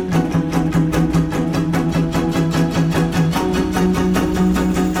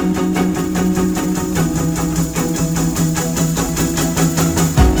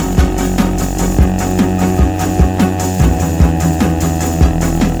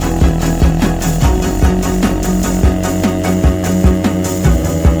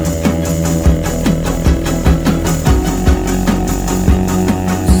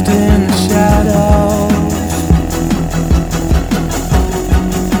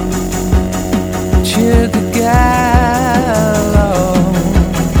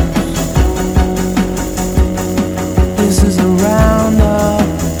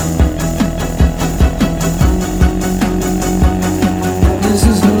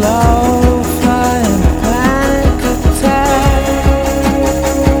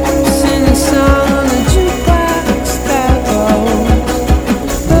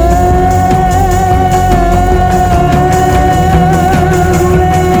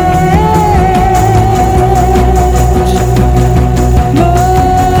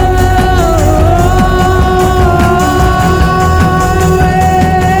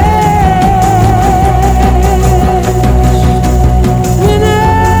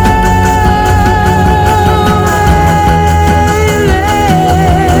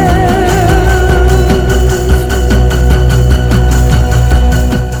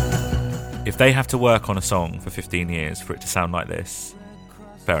 They have to work on a song for 15 years for it to sound like this.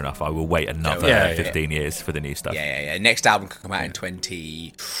 Fair enough. I will wait another 15 years for the new stuff. Yeah. Next album can come out in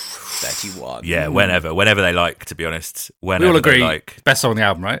 2031. Yeah, whenever they like. To be honest, whenever we all agree. They like. Best song on the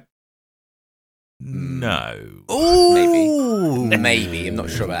album, right? No. Ooh, maybe. I'm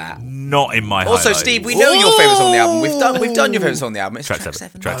not sure about that. Not in my. Also, highlight. Steve, we know your favourite song on the album. We've done your favourite song on the album. It's track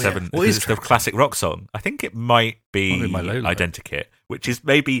 7. Track 7. What is the classic rock song? I think it might be Identikit, which is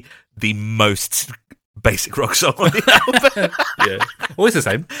maybe the most basic rock song on the album. Yeah, always the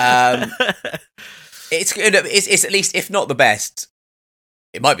same. It's good. It's at least, if not the best,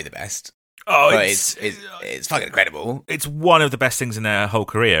 it might be the best. Oh, but it's fucking incredible. It's one of the best things in their whole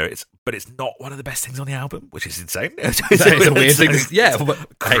career. But it's not one of the best things on the album, which is insane. That is a weird thing. Yeah,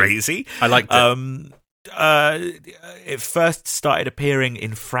 crazy. I liked it. It first started appearing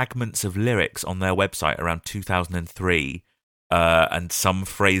in fragments of lyrics on their website around 2003, and some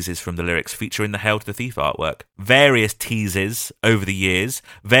phrases from the lyrics feature in the Hail to the Thief artwork. Various teases over the years,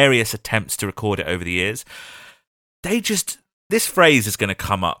 various attempts to record it over the years. This phrase is going to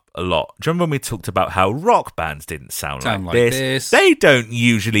come up a lot. Do you remember when we talked about how rock bands didn't sound like this? They don't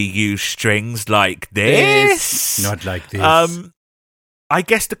usually use strings like this. Not like this. I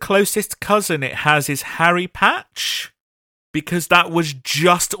guess the closest cousin it has is Harry Patch, because that was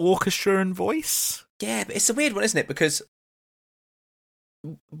just orchestra and voice. Yeah, but it's a weird one, isn't it? Because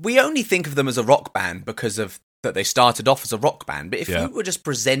we only think of them as a rock band because of that they started off as a rock band. But if you were just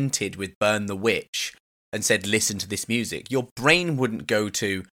presented with Burn the Witch and said, listen to this music, your brain wouldn't go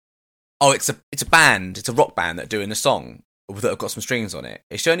to, oh, it's a band, it's a rock band that are doing a song that have got some strings on it.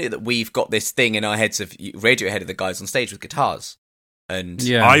 It's only that we've got this thing in our heads of Radiohead of the guys on stage with guitars. And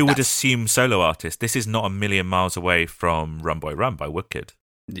I would assume solo artist. This is not a million miles away from Run Boy Run by Woodkid.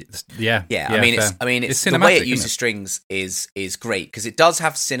 Yeah. I mean, it's the way it uses strings is great because it does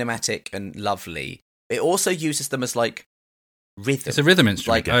have cinematic and lovely. It also uses them as like rhythm. It's a rhythm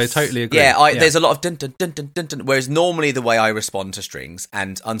instrument. I totally agree. There's a lot of dun dun dun dun dun dun. Whereas normally the way I respond to strings,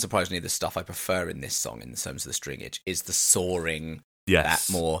 and unsurprisingly, the stuff I prefer in this song in terms of the stringage is the soaring, that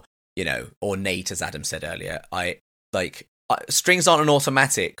more ornate, as Adam said earlier. Strings aren't an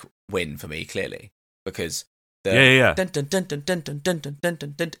automatic win for me, clearly, because the dun dun dun dun dun dun dun dun dun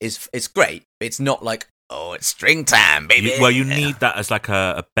dun dun is great. It's not like, oh, it's string time, baby. You need that as like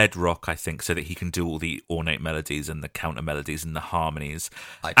a bedrock, I think, so that he can do all the ornate melodies and the counter melodies and the harmonies.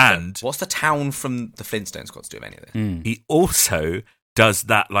 And what's the town from the Flintstones got to do with any of this? He also does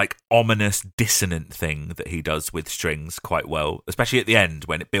that like ominous dissonant thing that he does with strings quite well, especially at the end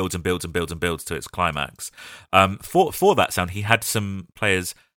when it builds and builds and builds and builds to its climax. For that sound, he had some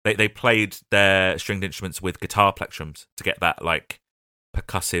players, they played their stringed instruments with guitar plectrums to get that like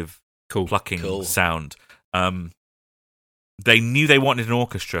percussive plucking sound. They knew they wanted an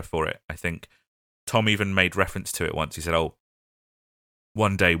orchestra for it, I think. Tom even made reference to it once. He said, oh,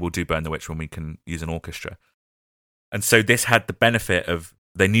 one day we'll do Burn the Witch when we can use an orchestra. And so this had the benefit of,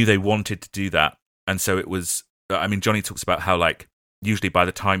 they knew they wanted to do that. And so it was, Johnny talks about how like, usually by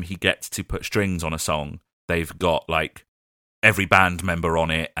the time he gets to put strings on a song, they've got like every band member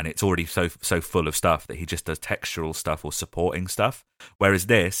on it, and it's already so full of stuff that he just does textural stuff or supporting stuff. Whereas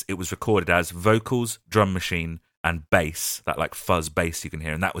this, it was recorded as vocals, drum machine, and bass, that like fuzz bass you can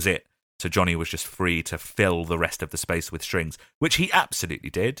hear, and that was it. So Johnny was just free to fill the rest of the space with strings, which he absolutely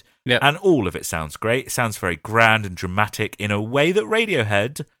did. Yep. And all of it sounds great. It sounds very grand and dramatic in a way that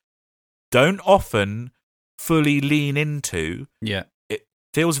Radiohead don't often fully lean into. Yeah. It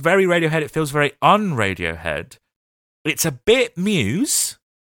feels very Radiohead. It feels very un-Radiohead. It's a bit Muse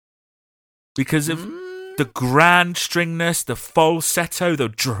because of the grand stringness, the falsetto,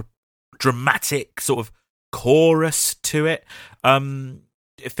 the dramatic sort of chorus to it.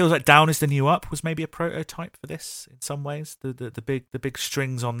 It feels like Down is the New Up was maybe a prototype for this in some ways. The big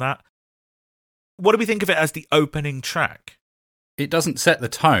strings on that. What do we think of it as the opening track? It doesn't set the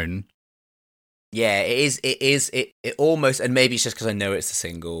tone. Yeah, it is. It almost, and maybe it's just because I know it's a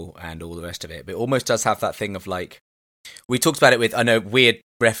single and all the rest of it, but it almost does have that thing of like, we talked about it with, I know, weird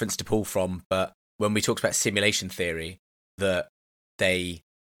reference to pull from, but when we talked about simulation theory, that they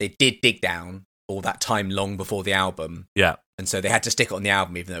did dig down all that time long before the album. Yeah. And so they had to stick it on the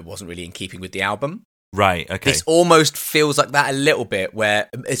album, even though it wasn't really in keeping with the album. Right, okay. This almost feels like that a little bit, where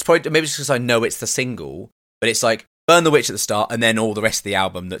it's probably, maybe just because I know it's the single, but it's like Burn the Witch at the start, and then all the rest of the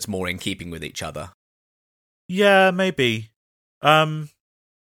album that's more in keeping with each other. Yeah, maybe.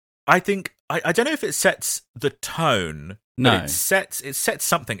 I think, I don't know if it sets the tone, but it sets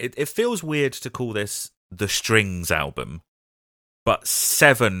something. It feels weird to call this the Strings album, but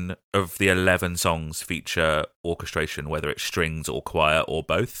 7 of the 11 songs feature orchestration, whether it's strings or choir or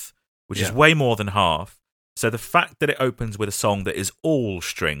both, which is way more than half. So the fact that it opens with a song that is all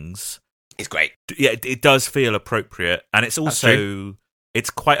strings is great. Yeah, it does feel appropriate, and it's also it's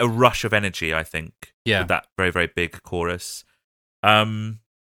quite a rush of energy, I think. Yeah, with that very, very big chorus.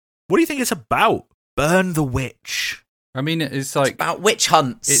 What do you think it's about? Burn the Witch. I mean, it's like... It's about witch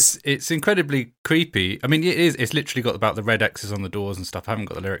hunts. It's incredibly creepy. I mean, it is. It's literally got about the red X's on the doors and stuff. I haven't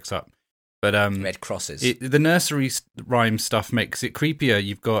got the lyrics up. But red crosses. The nursery rhyme stuff makes it creepier.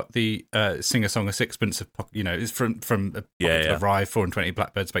 You've got the Sing a Song a Sixpence of... it's from a Rye, 4 and 20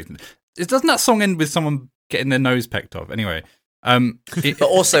 Blackbirds. Doesn't that song end with someone getting their nose pecked off? Anyway... But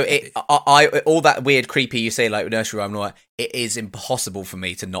also, I all that weird, creepy, you say, like, nursery rhyme and all that, it is impossible for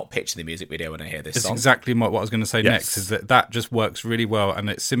me to not picture the music video when I hear this It's song. exactly what I was going to say next, is that just works really well, and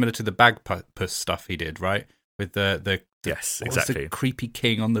it's similar to the Bagpuss stuff he did, right? With the yes, what was exactly. the creepy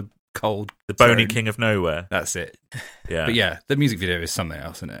king on the cold... The bony throne? king of nowhere. That's it. Yeah. But yeah, the music video is something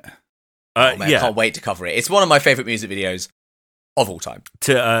else, isn't it? Oh, man, I can't wait to cover it. It's one of my favourite music videos of all time.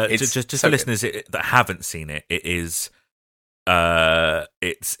 Just so for listeners that haven't seen it, it is...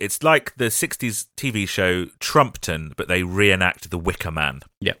 it's like the 60s TV show Trumpton, but they reenact The Wicker Man.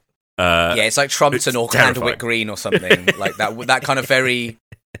 Yeah. Yeah, it's like Trumpton or terrifying. Candlewick Green or something like that. That kind of very,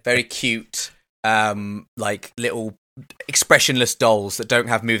 very cute, like little expressionless dolls that don't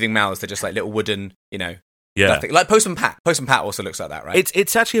have moving mouths. They're just like little wooden, nothing. Like Postman Pat. Postman Pat also looks like that, right?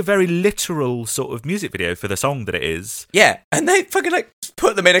 It's actually a very literal sort of music video for the song that it is. Yeah, and they fucking like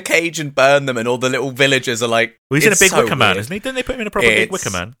put them in a cage and burn them, and all the little villagers are like. Well, he's in a big so Wicker Man, weird. isn't he? Didn't they put him in a proper big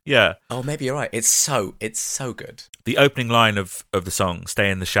Wicker Man? Yeah. Oh, maybe you're right. It's so good. The opening line of the song, "Stay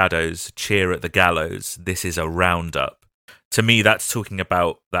in the shadows, cheer at the gallows, this is a roundup." To me, that's talking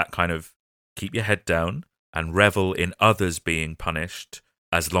about that kind of keep your head down and revel in others being punished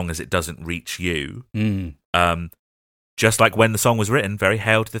as long as it doesn't reach you. Just like when the song was written, very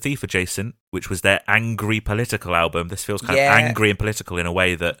Hail to the Thief adjacent, which was their angry political album. This feels kind of angry and political in a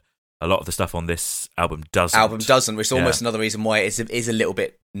way that a lot of the stuff on this album doesn't. Which is almost another reason why it is a little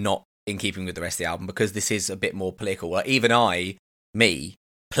bit not in keeping with the rest of the album, because this is a bit more political. Like even Plebman,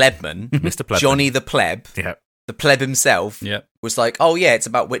 Mr. Plebman. Johnny the Pleb, the pleb himself, was like, oh yeah, it's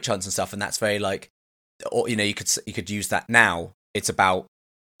about witch hunts and stuff, and that's very like, or, you could use that now. It's about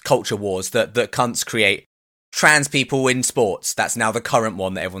culture wars that cunts create. Trans people in sports, that's now the current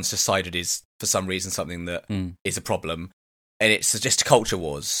one that everyone's decided is, for some reason, something that is a problem. And it's just culture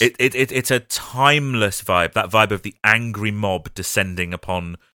wars. It's a timeless vibe, that vibe of the angry mob descending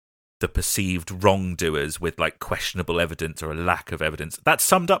upon the perceived wrongdoers with like questionable evidence or a lack of evidence. That's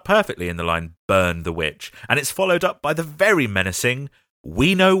summed up perfectly in the line, "Burn the witch." And it's followed up by the very menacing,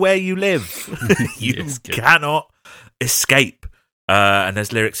 "We know where you live. You cannot escape." And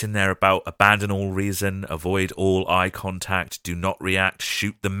there's lyrics in there about abandon all reason, avoid all eye contact, do not react,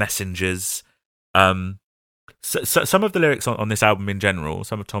 shoot the messengers. So some of the lyrics on this album in general,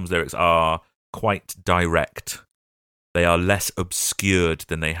 some of Tom's lyrics are quite direct. They are less obscured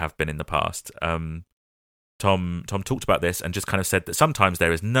than they have been in the past. Tom talked about this and just kind of said that sometimes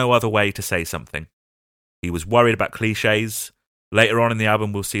there is no other way to say something. He was worried about cliches. Later on in the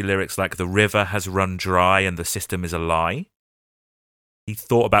album, we'll see lyrics like "the river has run dry and the system is a lie." He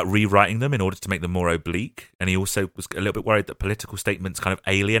thought about rewriting them in order to make them more oblique, and he also was a little bit worried that political statements kind of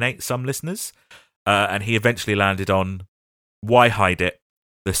alienate some listeners. And he eventually landed on, "Why hide it?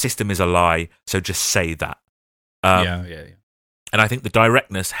 The system is a lie, so just say that." Yeah. And I think the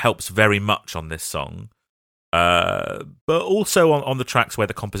directness helps very much on this song, but also on the tracks where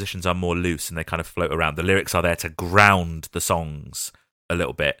the compositions are more loose and they kind of float around. The lyrics are there to ground the songs a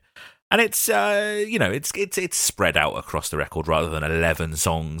little bit. And it's, it's spread out across the record rather than 11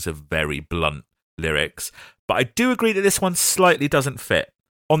 songs of very blunt lyrics. But I do agree that this one slightly doesn't fit.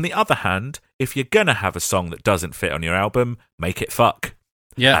 On the other hand, if you're going to have a song that doesn't fit on your album, make it fuck.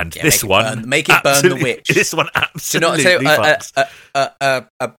 Yeah. And this one... make it burn the witch. This one absolutely fucks.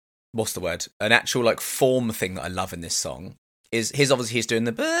 What's the word? An actual like form thing that I love in this song is he's doing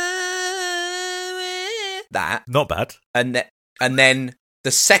the... that. Not bad. And then... the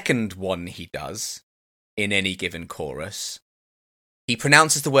second one he does in any given chorus, he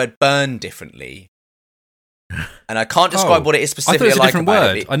pronounces the word "burn" differently, and I can't describe what it is specifically. I thought it was a different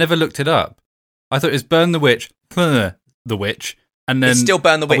word. I never looked it up. I thought it was "burn the witch," the witch, and then it's still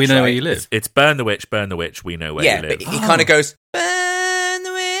 "burn the witch." We know right? where you live. It's "burn the witch, we know where you live." Yeah, but he kind of goes "burn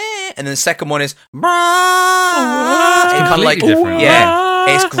the witch," and then the second one is "brah." It's kind of like different. Yeah.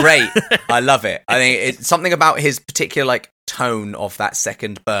 It's great. I love it. I think it's something about his particular like tone of that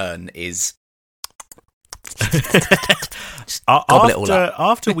second burn is.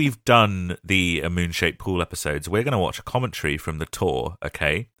 After we've done the Moonshaped Pool episodes, we're going to watch a commentary from the tour.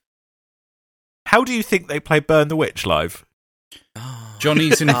 Okay. How do you think they play "Burn the Witch" live?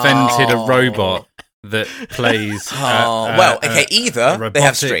 Johnny's invented a robot that plays. Either they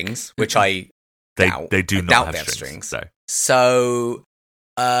have strings, which I doubt. They do I not doubt have they have strings. So,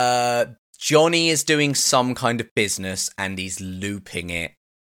 Johnny is doing some kind of business and he's looping it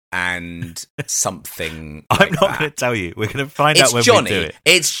and something. I'm not going to tell you. We're going to find out when Johnny. we do it.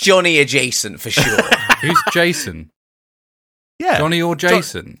 It's Johnny adjacent for sure. Who's Jason? Yeah, Johnny or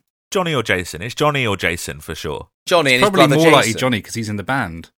Jason? Johnny or Jason. It's Johnny or Jason for sure. Johnny and it's his probably brother more Jason. likely Johnny because he's in the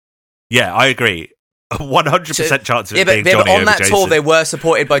band. Yeah, I agree. a 100% chance of it being but Johnny on over that Jason. tour, they were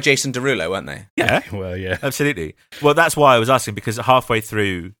supported by Jason Derulo, weren't they? Yeah. Well, yeah. Absolutely. Well, that's why I was asking, because halfway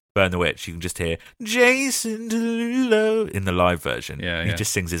through Burn the Witch, you can just hear Jason Derulo in the live version. Yeah, He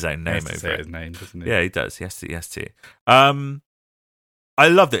just sings his own name over it. His name, doesn't he? Yeah, he does. He has to. I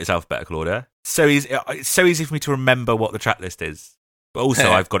love that it's alphabetical order. So easy. It's so easy for me to remember what the track list is. But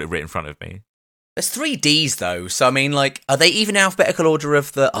also, I've got it written in front of me. There's 3 Ds though, so I mean, like, are they even alphabetical order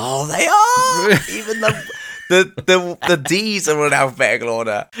of the? Oh, they are. Even the Ds are in alphabetical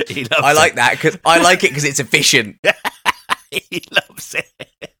order. I like that because I like it because it's efficient. He loves it.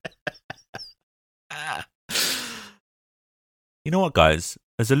 You know what, guys?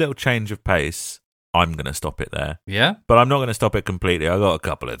 There's a little change of pace. I'm going to stop it there. Yeah? But I'm not going to stop it completely. I've got a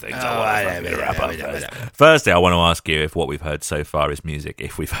couple of things I want to wrap up first. Firstly, I want to ask you if what we've heard so far is music.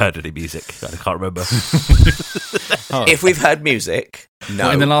 If we've heard any music. I can't remember. If we've heard music, no.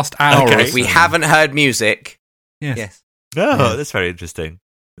 Well, in the last hour or If we haven't heard music, yes. Oh, that's very interesting.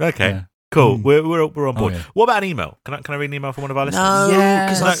 Okay. Yeah. Cool. We're on board. Yeah. What about an email? Can I read an email from one of our listeners? No,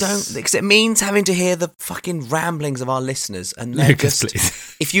 because I don't. Because it means having to hear the fucking ramblings of our listeners, and Lucas,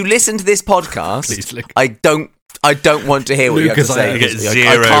 please. If you listen to this podcast, Please, Lucas. I don't want to hear what Lucas, you have to say. You get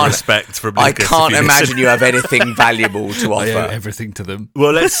zero respect from Lucas. I can't imagine you have anything valuable to offer. I owe everything to them.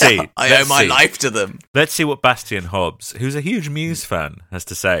 Well, let's see. I owe my life to them. Let's see what Bastian Hobbs, who's a huge Muse fan, has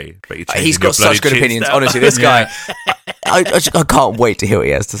to say. But He's got such good opinions. Honestly, this guy. I can't wait to hear what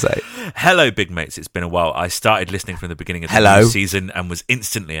he has to say. Hello, big mates. It's been a while. I started listening from the beginning of the new season and was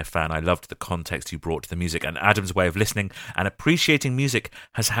instantly a fan. I loved the context you brought to the music, and Adam's way of listening and appreciating music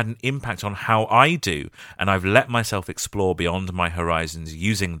has had an impact on how I do, and I've let myself explore beyond my horizons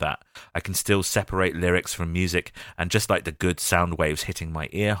using that. I can still separate lyrics from music, and just like the good sound waves hitting my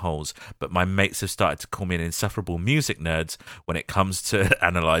ear holes, but my mates have started to call me an insufferable music nerds when it comes to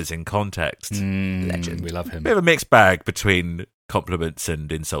analysing context. Legend. We love him. Bit of a mixed bag between compliments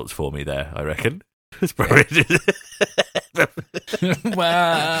and insults for me there, I reckon. It's probably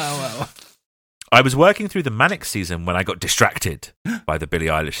Wow. I was working through the Manic season when I got distracted by the Billie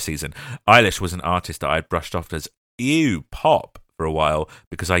Eilish season. Eilish was an artist that I had brushed off as pop for a while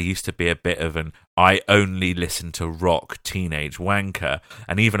because I used to be a bit of an I only listen to rock teenage wanker,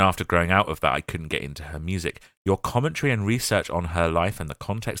 and even after growing out of that I couldn't get into her music. Your commentary and research on her life and the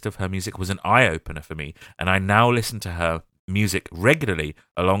context of her music was an eye-opener for me, and I now listen to her music regularly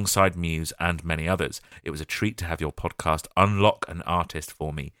alongside Muse and many others. It was a treat to have your podcast unlock an artist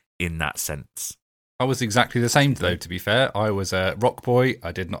for me in that sense. I was exactly the same, though, to be fair. I was a rock boy.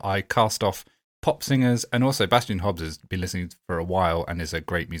 I cast off pop singers, and also Bastian Hobbs has been listening for a while and is a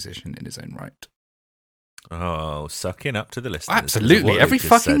great musician in his own right. Oh, sucking up to the listeners. Absolutely. Every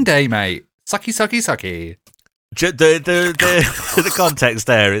fucking day, mate. Sucky, sucky, sucky. The context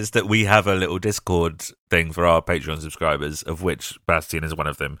there is that we have a little Discord thing for our Patreon subscribers, of which Bastian is one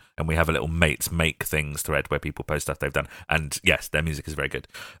of them, and we have a little mates make things thread where people post stuff they've done, and yes, their music is very good.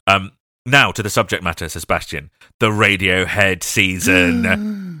 Now to the subject matter, says Bastian, the Radiohead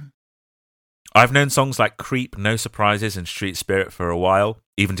season. I've known songs like Creep, No Surprises, and Street Spirit for a while.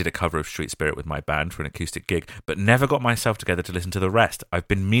 Even did a cover of Street Spirit with my band for an acoustic gig, but never got myself together to listen to the rest. I've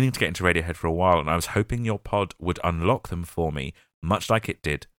been meaning to get into Radiohead for a while, and I was hoping your pod would unlock them for me, much like it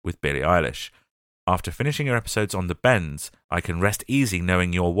did with Billie Eilish. After finishing your episodes on the Bends, I can rest easy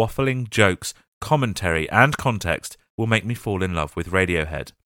knowing your waffling, jokes, commentary, and context will make me fall in love with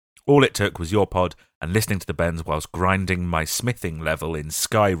Radiohead. All it took was your pod and listening to the Bends whilst grinding my smithing level in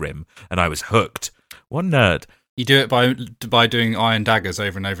Skyrim, and I was hooked. What nerd. You do it by doing Iron Daggers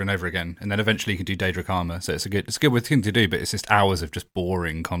over and over and over again, and then eventually you can do Daedric Armor. So it's a good thing to do, but it's just hours of just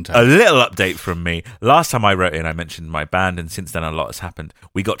boring content. A little update from me. Last time I wrote in, I mentioned my band, and since then a lot has happened.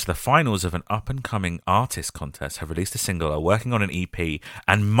 We got to the finals of an up-and-coming artist contest, have released a single, are working on an EP,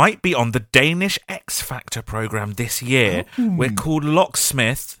 and might be on the Danish X Factor programme this year. We're called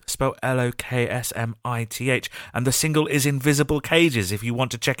Locksmith, spelled Loksmith, and the single is Invisible Cages, if you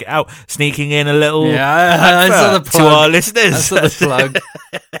want to check it out. Sneaking in a little... Yeah, to our listeners. That's the plug.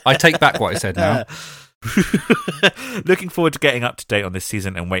 I take back what I said now. Looking forward to getting up to date on this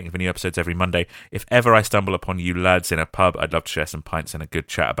season and waiting for new episodes every Monday. If ever I stumble upon you lads in a pub, I'd love to share some pints and a good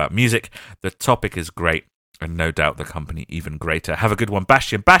chat about music. The topic is great, and no doubt the company even greater. Have a good one,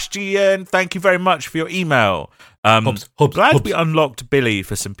 Bastian. Bastian, thank you very much for your email. Glad we unlocked Billy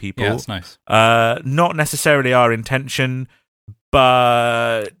for some people. Yeah, that's nice. Not necessarily our intention,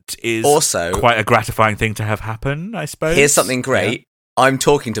 but is also quite a gratifying thing to have happen, I suppose. Here's something great. Yeah. I'm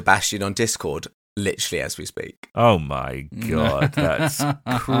talking to Bastian on Discord, literally as we speak. Oh my god, that's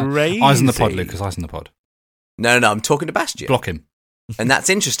crazy. Eyes on the pod, Lucas. Eyes on the pod. No, I'm talking to Bastian. Block him. And that's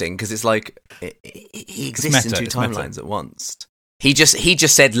interesting because it's like he exists in two timelines at once. He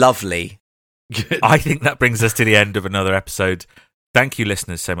just said lovely. I think that brings us to the end of another episode. Thank you,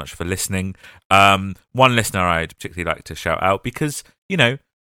 listeners, so much for listening. One listener I'd particularly like to shout out because,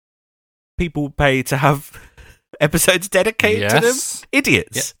 people pay to have episodes dedicated to them.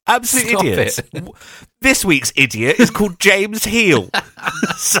 Idiots. Yeah. Absolute Stop idiots. This week's idiot is called James Heel.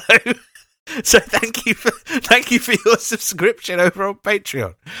 So thank you for your subscription over on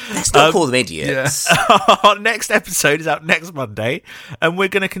Patreon. Let's not call them idiots. Yeah. Our next episode is out next Monday, and we're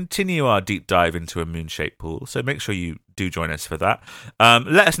going to continue our deep dive into a moon-shaped pool. So make sure you do join us for that.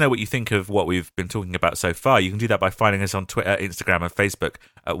 Let us know what you think of what we've been talking about so far. You can do that by finding us on Twitter, Instagram, and Facebook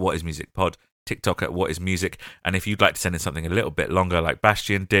at What Is Music Pod, TikTok at What Is Music, and if you'd like to send in something a little bit longer, like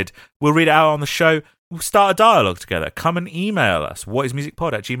Bastian did, we'll read it out on the show. We'll start a dialogue together. Come and email us,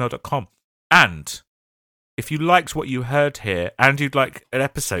 whatismusicpod@gmail.com. And if you liked what you heard here and you'd like an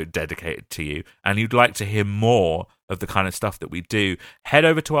episode dedicated to you and you'd like to hear more of the kind of stuff that we do, head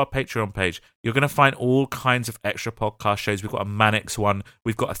over to our Patreon page. You're going to find all kinds of extra podcast shows. We've got a Mannix one.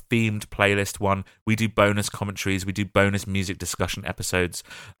 We've got a themed playlist one. We do bonus commentaries. We do bonus music discussion episodes.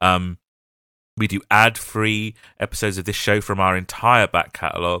 We do ad-free episodes of this show from our entire back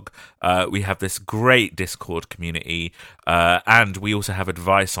catalogue. We have this great Discord community, and we also have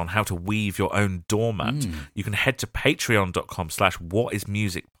advice on how to weave your own doormat. You can head to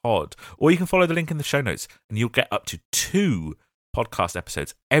patreon.com/whatismusicpod, or you can follow the link in the show notes, and you'll get up to 2 podcast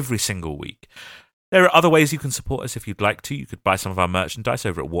episodes every single week. There are other ways you can support us if you'd like to. You could buy some of our merchandise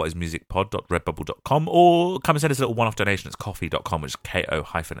over at whatismusicpod.redbubble.com, or come and send us a little one-off donation at ko-fi.com, which is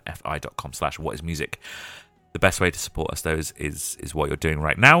ko-fi.com/whatismusic. The best way to support us, though, is what you're doing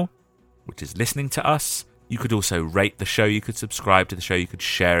right now, which is listening to us. You could also rate the show. You could subscribe to the show. You could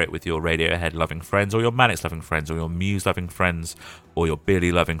share it with your Radiohead-loving friends, or your Mannix-loving friends, or your Muse-loving friends, or your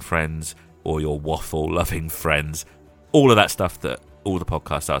Billy-loving friends, or your Waffle-loving friends. All of that stuff that all the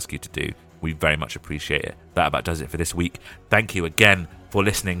podcasts ask you to do. We very much appreciate it. That about does it for this week. Thank you again for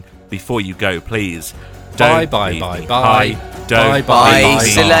listening. Before you go, please. Bye.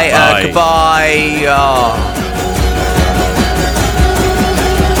 See you later. Goodbye.